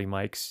higher quality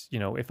mics.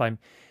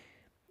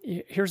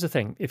 Here's the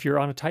thing: if you're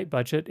on a tight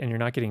budget and you're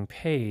not getting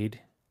paid,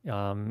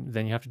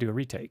 then you have to do a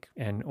retake,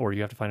 or you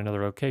have to find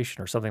another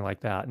location or something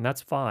like that, and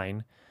that's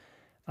fine.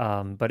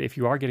 But if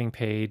you are getting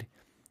paid,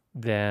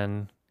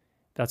 then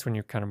that's when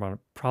you're kind of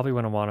probably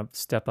going to want to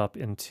step up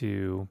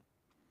into,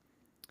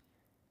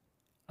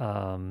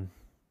 a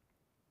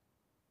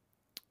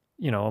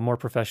more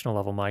professional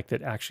level mic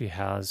that actually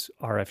has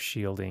RF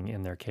shielding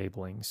in their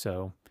cabling.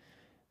 So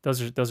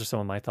those are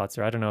some of my thoughts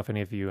there. I don't know if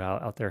any of you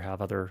out there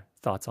have other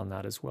thoughts on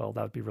that as well.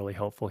 That would be really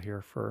helpful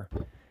here for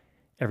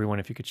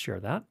everyone if you could share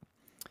that.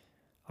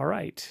 All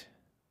right.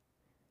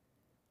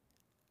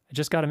 I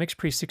just got a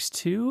MixPre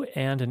 6.2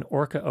 and an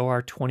Orca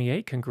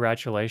OR28.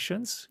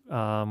 Congratulations.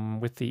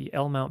 With the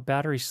L-mount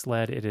battery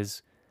sled, it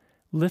is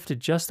lifted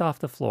just off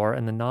the floor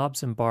and the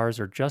knobs and bars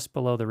are just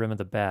below the rim of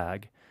the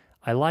bag.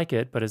 I like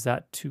it, but is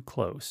that too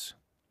close?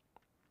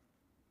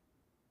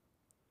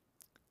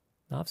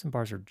 Knobs and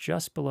bars are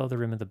just below the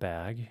rim of the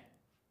bag.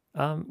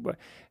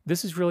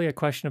 This is really a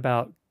question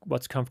about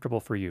what's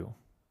comfortable for you,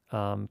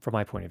 from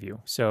my point of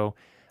view. So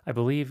I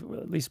believe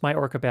at least my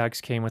Orca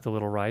bags came with the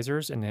little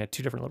risers, and they had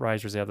two different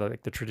risers. They have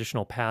the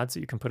traditional pads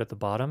that you can put at the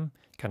bottom,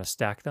 kind of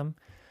stack them,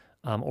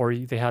 or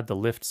they had the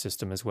lift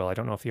system as well. I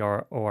don't know if the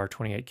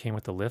OR28 came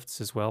with the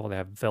lifts as well. They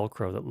have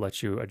Velcro that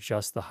lets you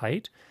adjust the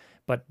height,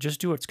 but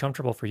just do what's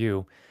comfortable for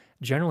you.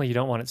 Generally, you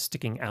don't want it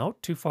sticking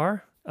out too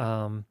far.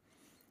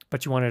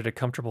 But you want it at a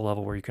comfortable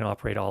level where you can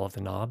operate all of the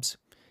knobs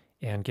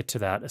and get to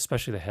that,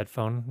 especially the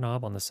headphone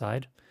knob on the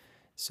side.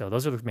 So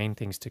those are the main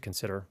things to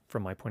consider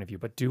from my point of view,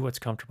 but do what's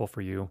comfortable for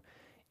you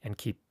and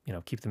keep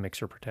the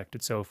mixer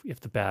protected. So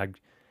if the bag,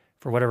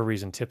 for whatever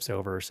reason, tips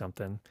over or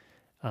something,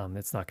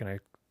 it's not going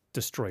to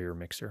destroy your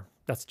mixer.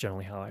 That's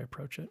generally how I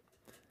approach it.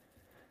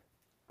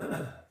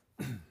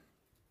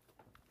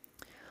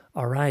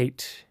 All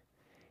right.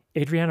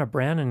 Adriana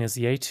Brannon is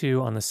the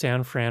A2 on the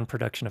San Fran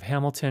production of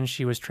Hamilton.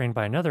 She was trained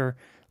by another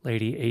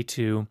lady,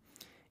 A2,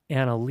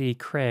 Anna Lee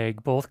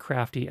Craig, both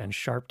crafty and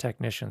sharp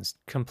technicians.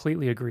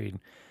 Completely agreed.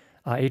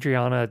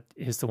 Adriana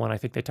is the one I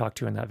think they talked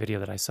to in that video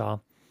that I saw.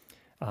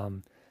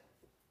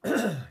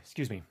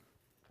 Excuse me.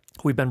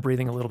 We've been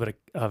breathing a little bit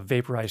of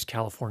vaporized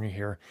California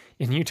here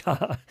in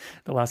Utah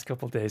the last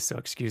couple of days, so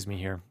excuse me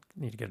here.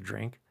 Need to get a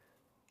drink.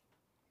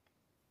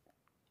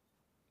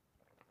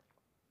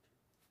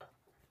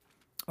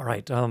 All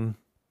right.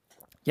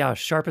 Yeah,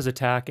 sharp as a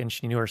tack, and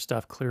she knew her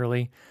stuff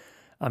clearly.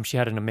 She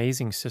had an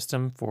amazing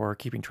system for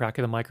keeping track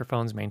of the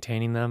microphones,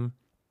 maintaining them.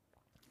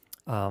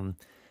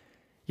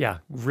 Yeah,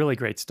 really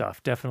great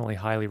stuff. Definitely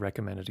highly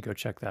recommended to go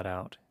check that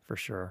out for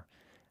sure.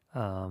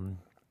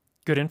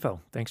 Good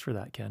info. Thanks for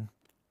that, Ken.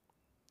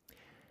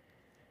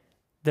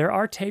 There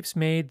are tapes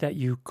made that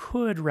you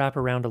could wrap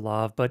around a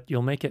lav, but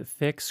you'll make it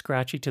thick,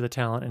 scratchy to the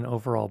talent, and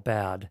overall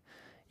bad.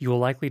 You will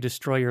likely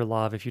destroy your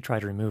lav if you try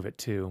to remove it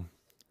too.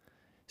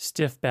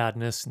 Stiff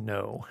badness,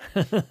 no.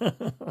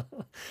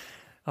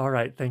 All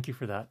right, thank you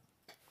for that.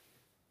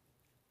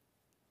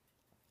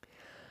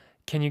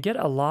 Can you get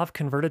a lav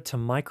converted to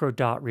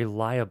microdot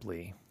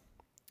reliably?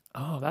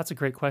 Oh, that's a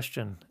great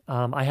question.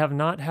 I have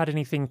not had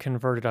anything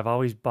converted. I've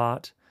always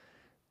bought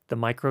the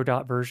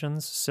microdot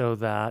versions so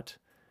that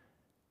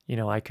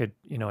I could,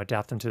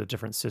 adapt them to the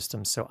different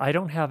systems. So I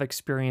don't have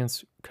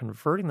experience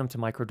converting them to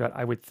microdot.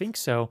 I would think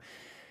so.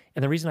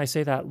 And the reason I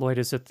say that, Lloyd,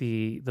 is that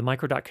the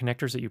microdot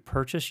connectors that you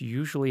purchase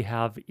usually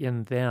have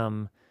in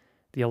them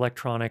the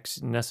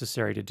electronics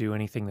necessary to do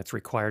anything that's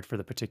required for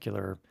the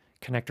particular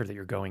connector that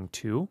you're going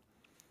to.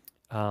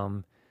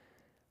 I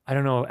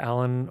don't know,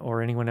 Alan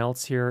or anyone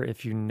else here,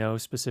 if you know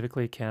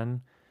specifically,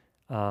 Ken,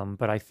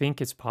 but I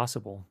think it's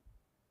possible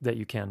that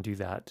you can do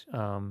that.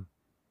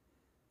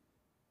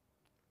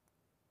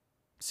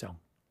 So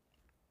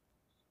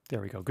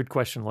there we go. Good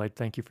question, Lloyd.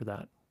 Thank you for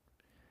that.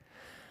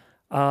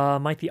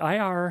 Might the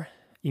IR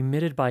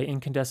emitted by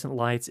incandescent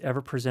lights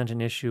ever present an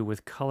issue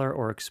with color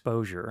or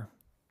exposure?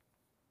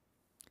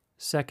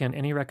 Second,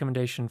 any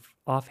recommendation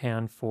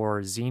offhand for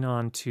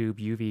xenon tube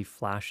UV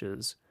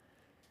flashes?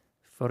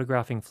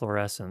 Photographing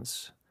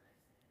fluorescence.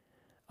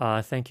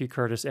 Thank you,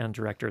 Curtis and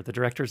director. The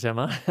director's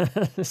Emma,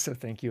 so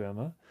thank you,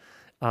 Emma.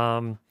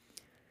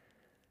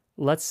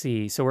 Let's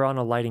see. So we're on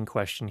a lighting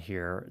question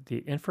here. The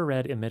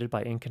infrared emitted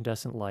by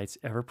incandescent lights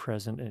ever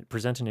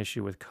present an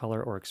issue with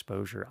color or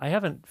exposure? I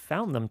haven't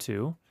found them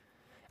to.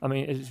 I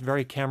mean, it's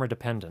very camera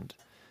dependent.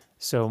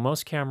 So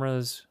most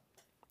cameras,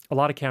 a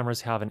lot of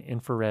cameras have an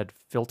infrared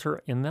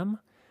filter in them.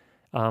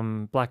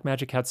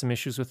 Blackmagic had some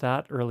issues with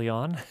that early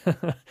on,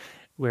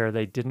 where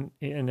they didn't.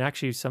 And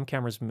actually, some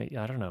cameras,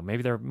 I don't know,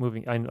 maybe they're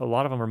moving. A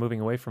lot of them are moving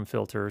away from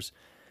filters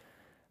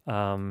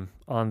on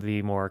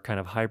the more kind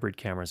of hybrid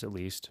cameras, at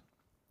least.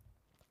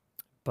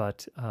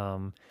 But I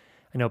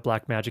know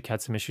Blackmagic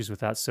had some issues with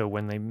that. So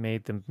when they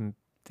made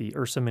the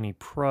Ursa Mini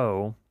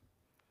Pro,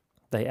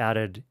 they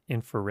added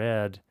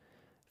infrared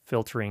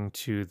filtering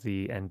to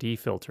the ND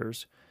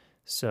filters.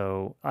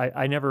 So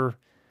I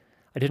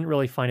didn't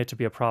really find it to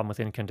be a problem with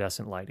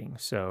incandescent lighting.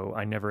 So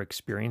I never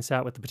experienced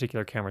that with the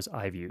particular cameras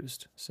I've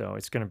used. So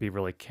it's going to be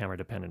really camera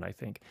dependent, I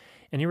think.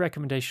 Any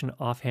recommendation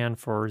offhand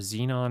for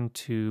xenon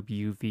tube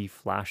UV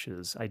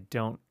flashes? I've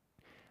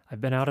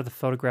been out of the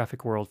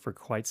photographic world for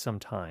quite some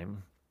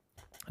time.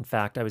 In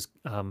fact, I was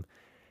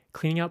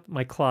cleaning out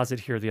my closet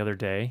here the other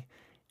day,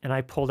 and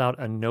I pulled out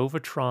a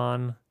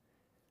Novatron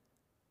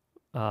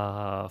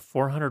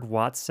 400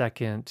 watt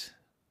second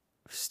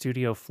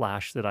studio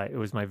flash it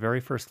was my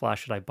very first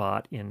flash that I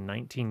bought in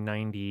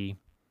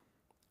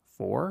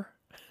 1994.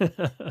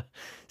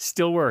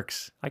 Still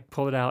works. I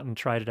pulled it out and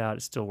tried it out.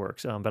 It still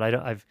works.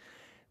 But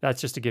that's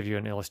just to give you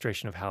an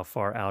illustration of how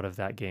far out of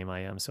that game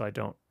I am. So I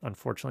don't,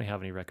 unfortunately,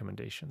 have any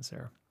recommendations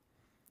there.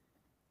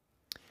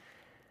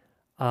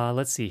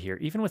 Let's see here.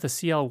 Even with a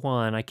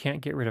CL1, I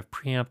can't get rid of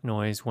preamp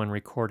noise when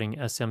recording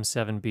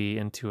SM7B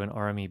into an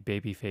RME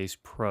Babyface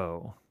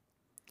Pro.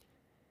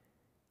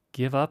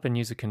 Give up and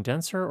use a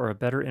condenser or a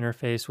better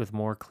interface with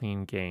more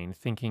clean gain.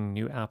 Thinking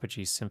new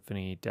Apogee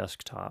Symphony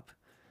desktop.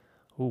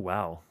 Oh,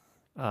 wow.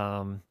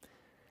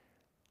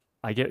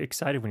 I get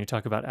excited when you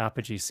talk about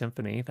Apogee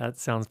Symphony. That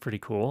sounds pretty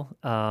cool.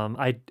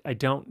 I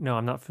don't know.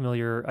 I'm not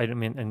familiar. I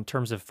mean, in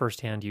terms of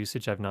firsthand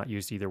usage, I've not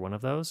used either one of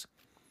those.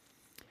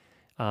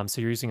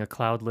 So you're using a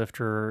cloud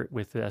lifter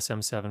with the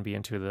SM7B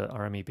into the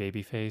RME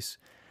Babyface.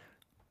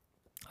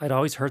 I'd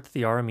always heard that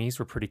the RMEs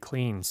were pretty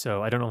clean,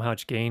 so I don't know how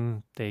much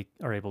gain they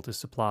are able to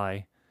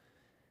supply.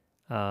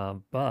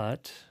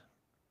 But,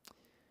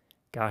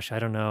 gosh, I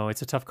don't know.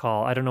 It's a tough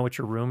call. I don't know what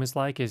your room is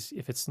like.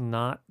 If it's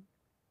not...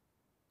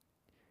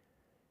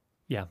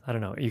 Yeah, I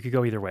don't know. You could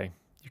go either way.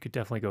 you could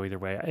definitely go either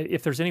way.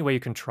 If there's any way you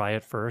can try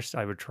it first,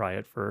 I would try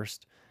it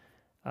first.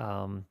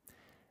 Um,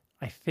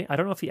 I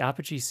don't know if the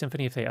Apogee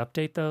Symphony, if they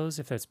update those,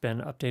 if it's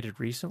been updated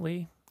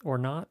recently or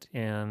not,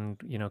 and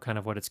kind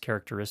of what its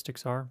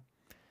characteristics are.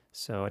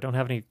 So I don't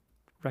have any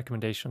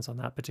recommendations on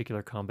that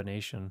particular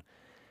combination.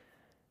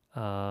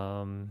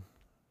 All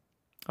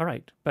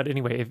right, but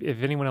anyway,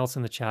 if anyone else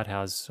in the chat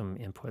has some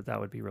input, that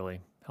would be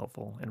really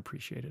helpful and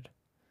appreciated.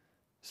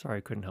 Sorry,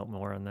 I couldn't help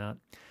more on that.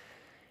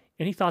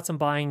 Any thoughts on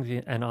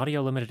buying an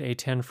audio limited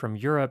A10 from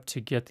Europe to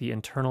get the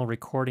internal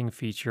recording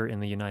feature in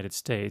the United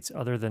States,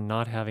 other than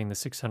not having the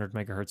 600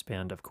 megahertz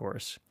band, of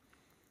course?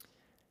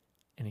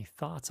 Any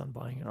thoughts on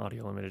buying an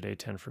audio limited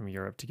A10 from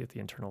Europe to get the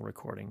internal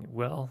recording?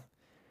 Well,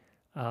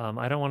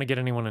 I don't want to get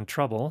anyone in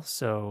trouble,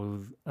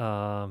 so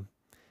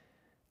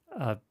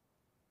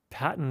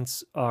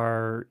patents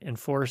are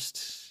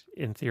enforced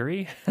in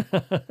theory.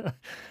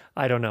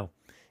 I don't know.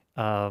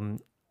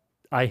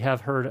 I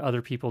have heard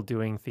other people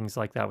doing things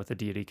like that with the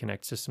Deity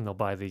Connect system. They'll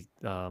buy the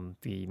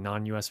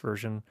non-US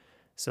version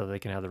so they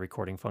can have the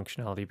recording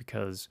functionality,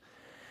 because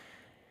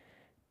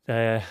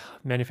the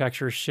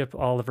manufacturers ship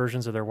all the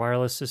versions of their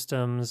wireless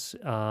systems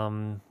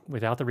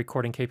without the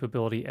recording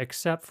capability,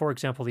 except, for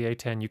example, the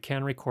A10. You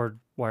can record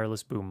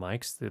wireless boom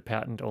mics. The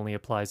patent only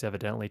applies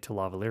evidently to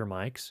lavalier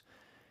mics.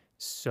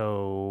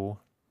 So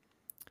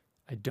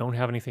I don't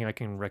have anything I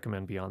can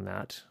recommend beyond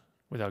that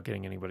without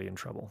getting anybody in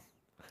trouble.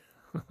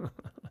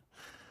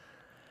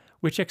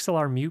 Which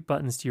XLR mute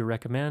buttons do you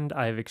recommend?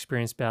 I've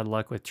experienced bad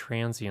luck with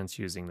transients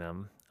using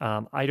them.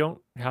 I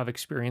don't have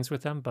experience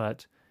with them,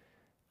 but,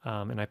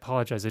 and I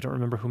apologize, I don't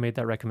remember who made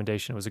that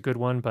recommendation. It was a good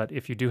one, but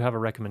if you do have a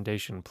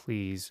recommendation,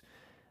 please,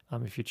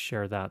 if you'd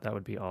share that, that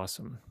would be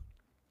awesome.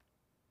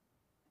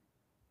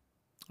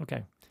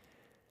 Okay.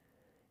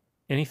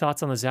 Any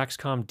thoughts on the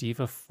Zaxcom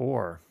Diva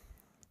 4?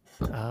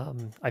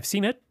 I've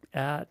seen it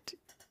at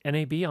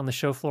NAB on the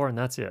show floor, and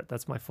that's it.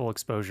 That's my full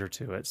exposure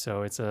to it.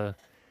 So it's a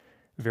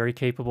very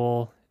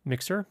capable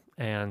mixer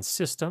and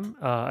system.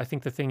 I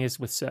think the thing is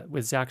with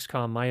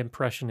Zaxcom, my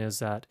impression is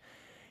that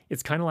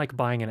it's kind of like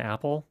buying an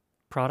Apple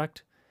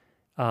product,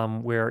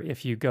 where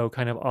if you go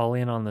kind of all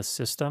in on the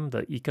system,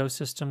 the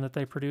ecosystem that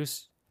they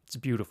produce, it's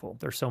beautiful.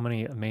 There's so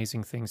many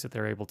amazing things that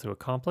they're able to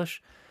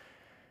accomplish.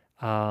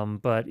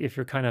 But if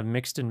you're kind of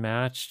mixed and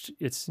matched,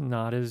 it's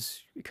not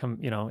as,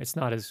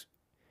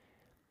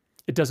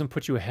 it doesn't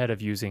put you ahead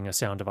of using a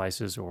Sound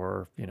Devices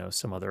or,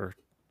 some other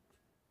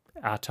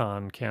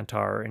Aton,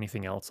 Kantar, or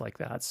anything else like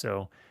that.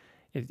 So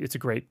it's a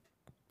great,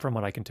 from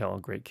what I can tell, a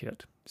great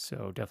kit.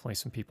 So definitely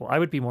some people, I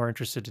would be more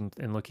interested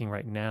in looking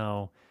right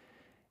now,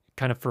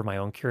 kind of for my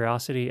own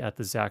curiosity, at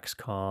the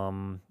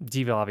Zaxcom.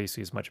 Diva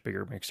obviously is much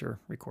bigger mixer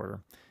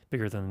recorder,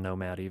 bigger than the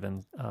Nomad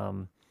even.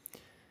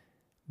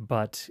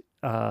 But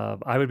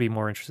I would be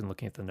more interested in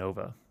looking at the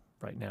Nova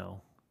right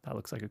now. That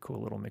looks like a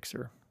cool little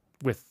mixer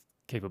with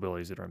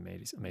capabilities that are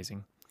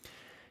amazing.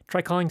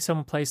 Try calling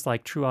some place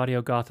like True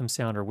Audio, Gotham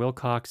Sound, or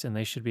Wilcox, and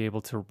they should be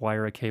able to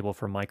wire a cable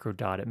for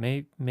microdot. It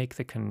may make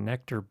the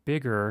connector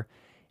bigger,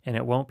 and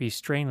it won't be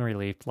strain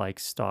relieved like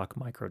stock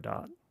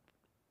microdot.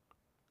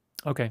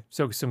 Okay,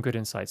 so some good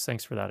insights.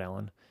 Thanks for that,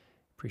 Alan.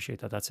 Appreciate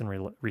that. That's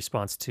in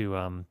response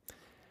to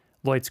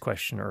Lloyd's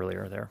question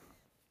earlier there.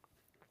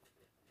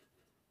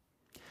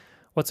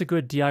 What's a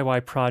good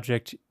DIY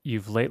project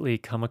you've lately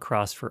come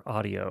across for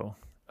audio?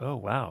 Oh,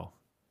 wow.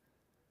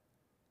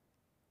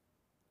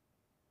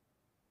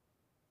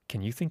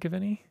 Can you think of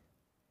any?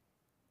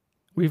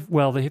 The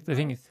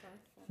thing is,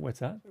 what's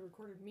that? They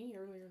recorded me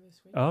earlier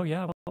this week. Oh,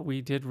 yeah. Well, we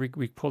did.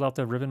 We pulled out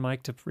the ribbon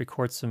mic to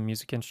record some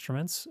music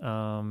instruments.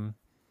 That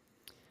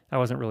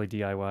wasn't really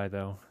DIY,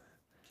 though.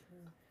 True.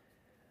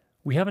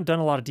 We haven't done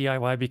a lot of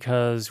DIY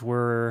because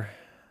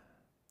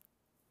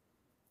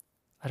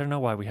I don't know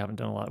why we haven't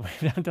done a lot.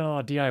 We haven't done a lot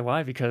of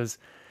DIY because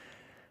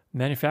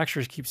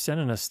manufacturers keep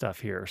sending us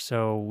stuff here.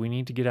 So we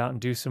need to get out and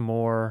do some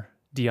more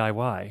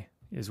DIY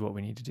is what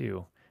we need to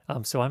do.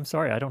 So I'm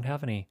sorry, I don't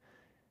have any.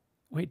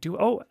 Wait,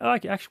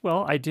 actually,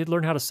 well, I did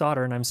learn how to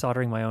solder, and I'm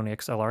soldering my own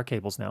XLR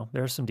cables now.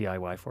 There's some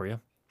DIY for you.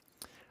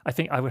 I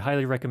think I would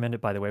highly recommend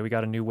it, by the way. We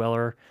got a new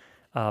Weller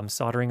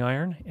soldering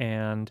iron,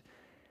 and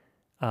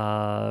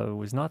it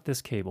was not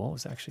this cable. It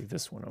was actually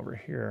this one over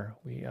here.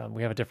 We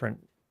have a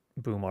different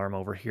boom arm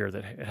over here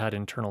that had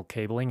internal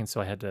cabling, and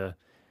so I had to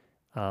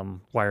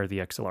wire the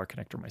XLR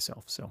connector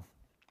myself. So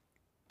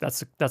that's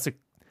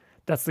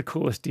the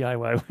coolest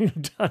DIY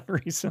we've done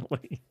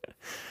recently.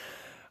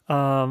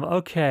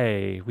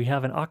 Okay, we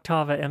have an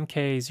Octava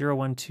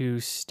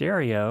MK012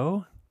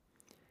 stereo,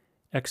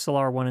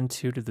 XLR 1 and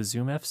 2 to the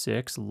Zoom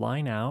F6,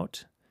 line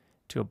out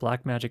to a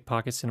Blackmagic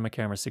Pocket Cinema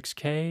Camera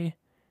 6K,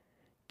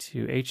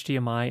 to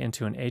HDMI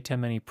into an ATEM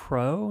Mini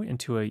Pro,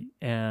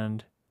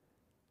 and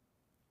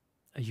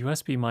a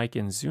USB mic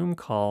in Zoom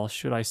Call.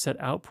 Should I set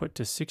output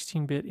to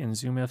 16-bit in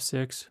Zoom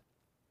F6?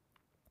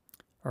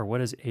 Or what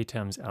is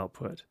ATEM's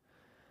output?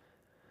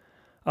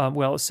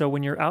 Well, so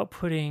when you're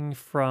outputting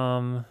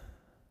from...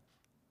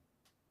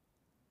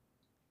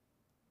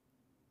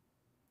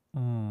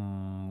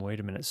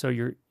 wait a minute. So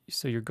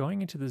so you're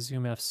going into the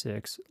Zoom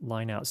F6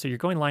 line out. So you're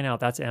going line out.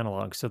 That's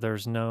analog. So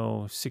there's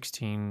no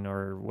 16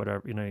 or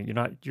whatever.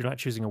 You're not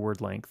choosing a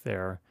word length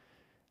there.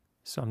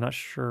 So I'm not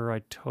sure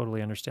I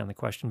totally understand the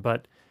question,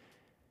 but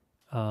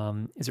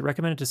is it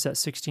recommended to set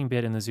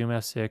 16-bit in the Zoom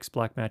F6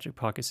 Blackmagic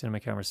Pocket Cinema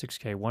Camera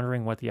 6K?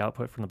 Wondering what the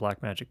output from the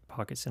Blackmagic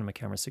Pocket Cinema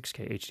Camera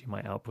 6K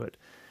HDMI output.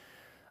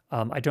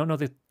 I don't know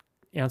the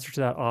answer to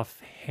that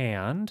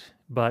offhand,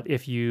 but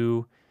if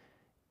you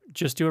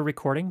just do a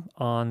recording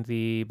on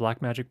the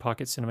Blackmagic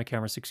Pocket Cinema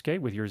Camera 6K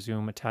with your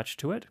Zoom attached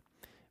to it,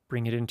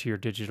 bring it into your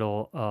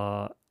digital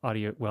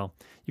audio. Well,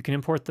 you can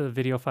import the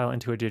video file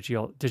into a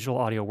digital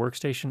audio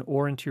workstation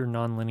or into your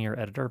nonlinear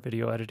editor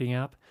video editing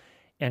app,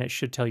 and it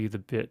should tell you the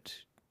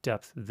bit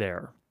depth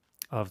there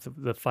of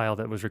the file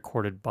that was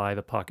recorded by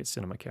the Pocket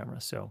Cinema camera.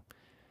 So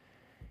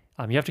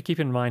you have to keep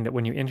in mind that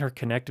when you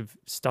interconnect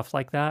stuff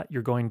like that,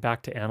 you're going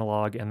back to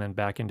analog and then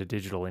back into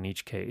digital in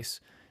each case.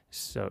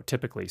 So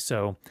typically,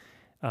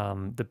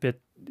 the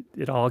bit,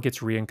 it all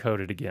gets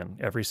re-encoded again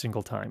every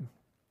single time.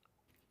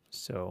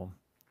 So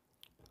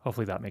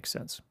hopefully that makes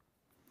sense.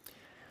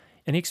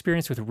 Any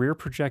experience with rear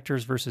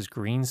projectors versus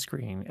green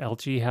screen?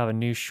 LG have a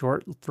new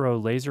short throw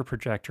laser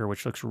projector,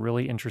 which looks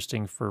really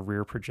interesting for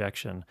rear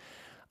projection.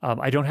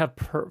 I don't have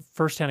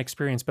firsthand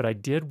experience, but I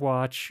did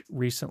watch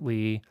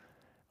recently,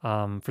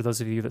 for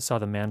those of you that saw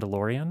The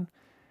Mandalorian,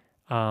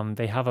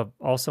 they have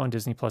also on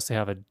Disney Plus, they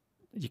have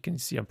you can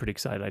see I'm pretty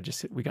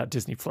excited. We got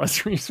Disney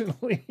Plus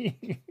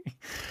recently.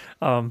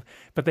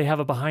 But they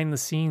have a behind the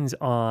scenes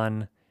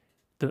on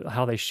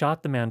how they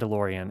shot The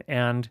Mandalorian,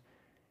 and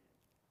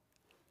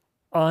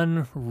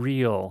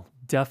unreal.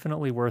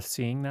 Definitely worth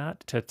seeing that,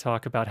 to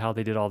talk about how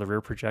they did all the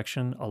rear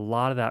projection. A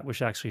lot of that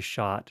was actually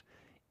shot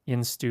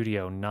in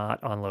studio,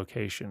 not on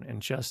location,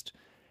 and just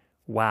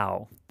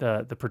wow.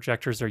 The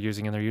projectors they're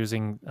using, and they're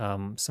using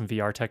some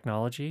VR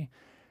technology,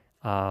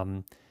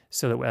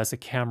 so that as the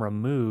camera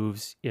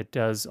moves, it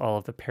does all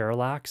of the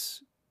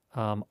parallax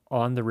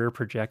on the rear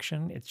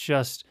projection.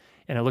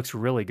 And it looks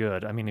really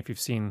good. I mean, if you've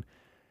seen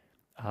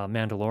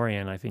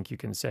Mandalorian, I think you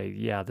can say,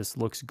 yeah, this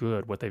looks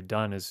good. What they've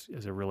done is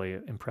a really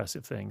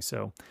impressive thing.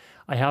 So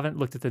I haven't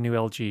looked at the new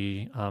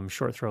LG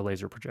short throw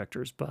laser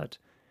projectors, but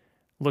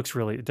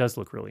it does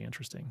look really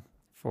interesting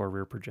for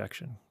rear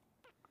projection.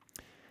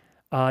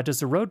 Does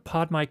the Rode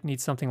PodMic need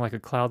something like a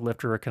cloud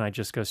lifter, or can I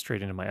just go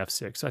straight into my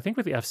F6? So I think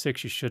with the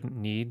F6, you shouldn't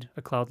need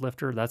a cloud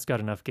lifter. That's got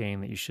enough gain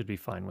that you should be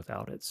fine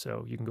without it.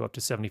 So you can go up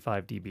to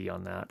 75 dB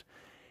on that.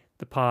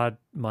 The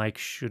PodMic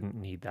shouldn't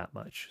need that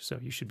much. So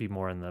you should be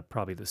more in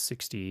probably the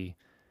 60,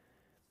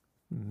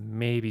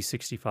 maybe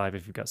 65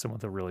 if you've got someone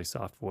with a really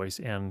soft voice,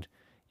 and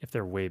if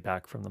they're way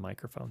back from the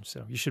microphone.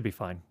 So you should be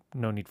fine.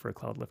 No need for a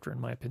cloud lifter,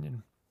 in my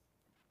opinion.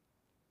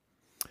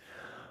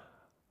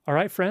 All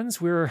right,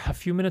 friends, we're a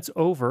few minutes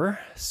over.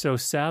 So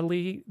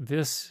sadly,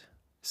 this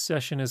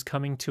session is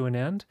coming to an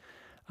end.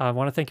 I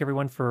want to thank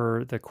everyone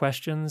for the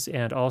questions,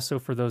 and also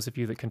for those of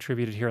you that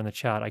contributed here in the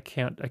chat. I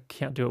can't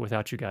do it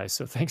without you guys.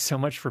 So thanks so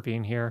much for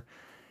being here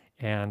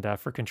and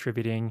for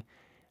contributing.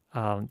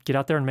 Get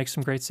out there and make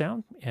some great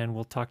sound, and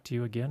we'll talk to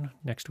you again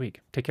next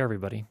week. Take care,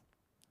 everybody.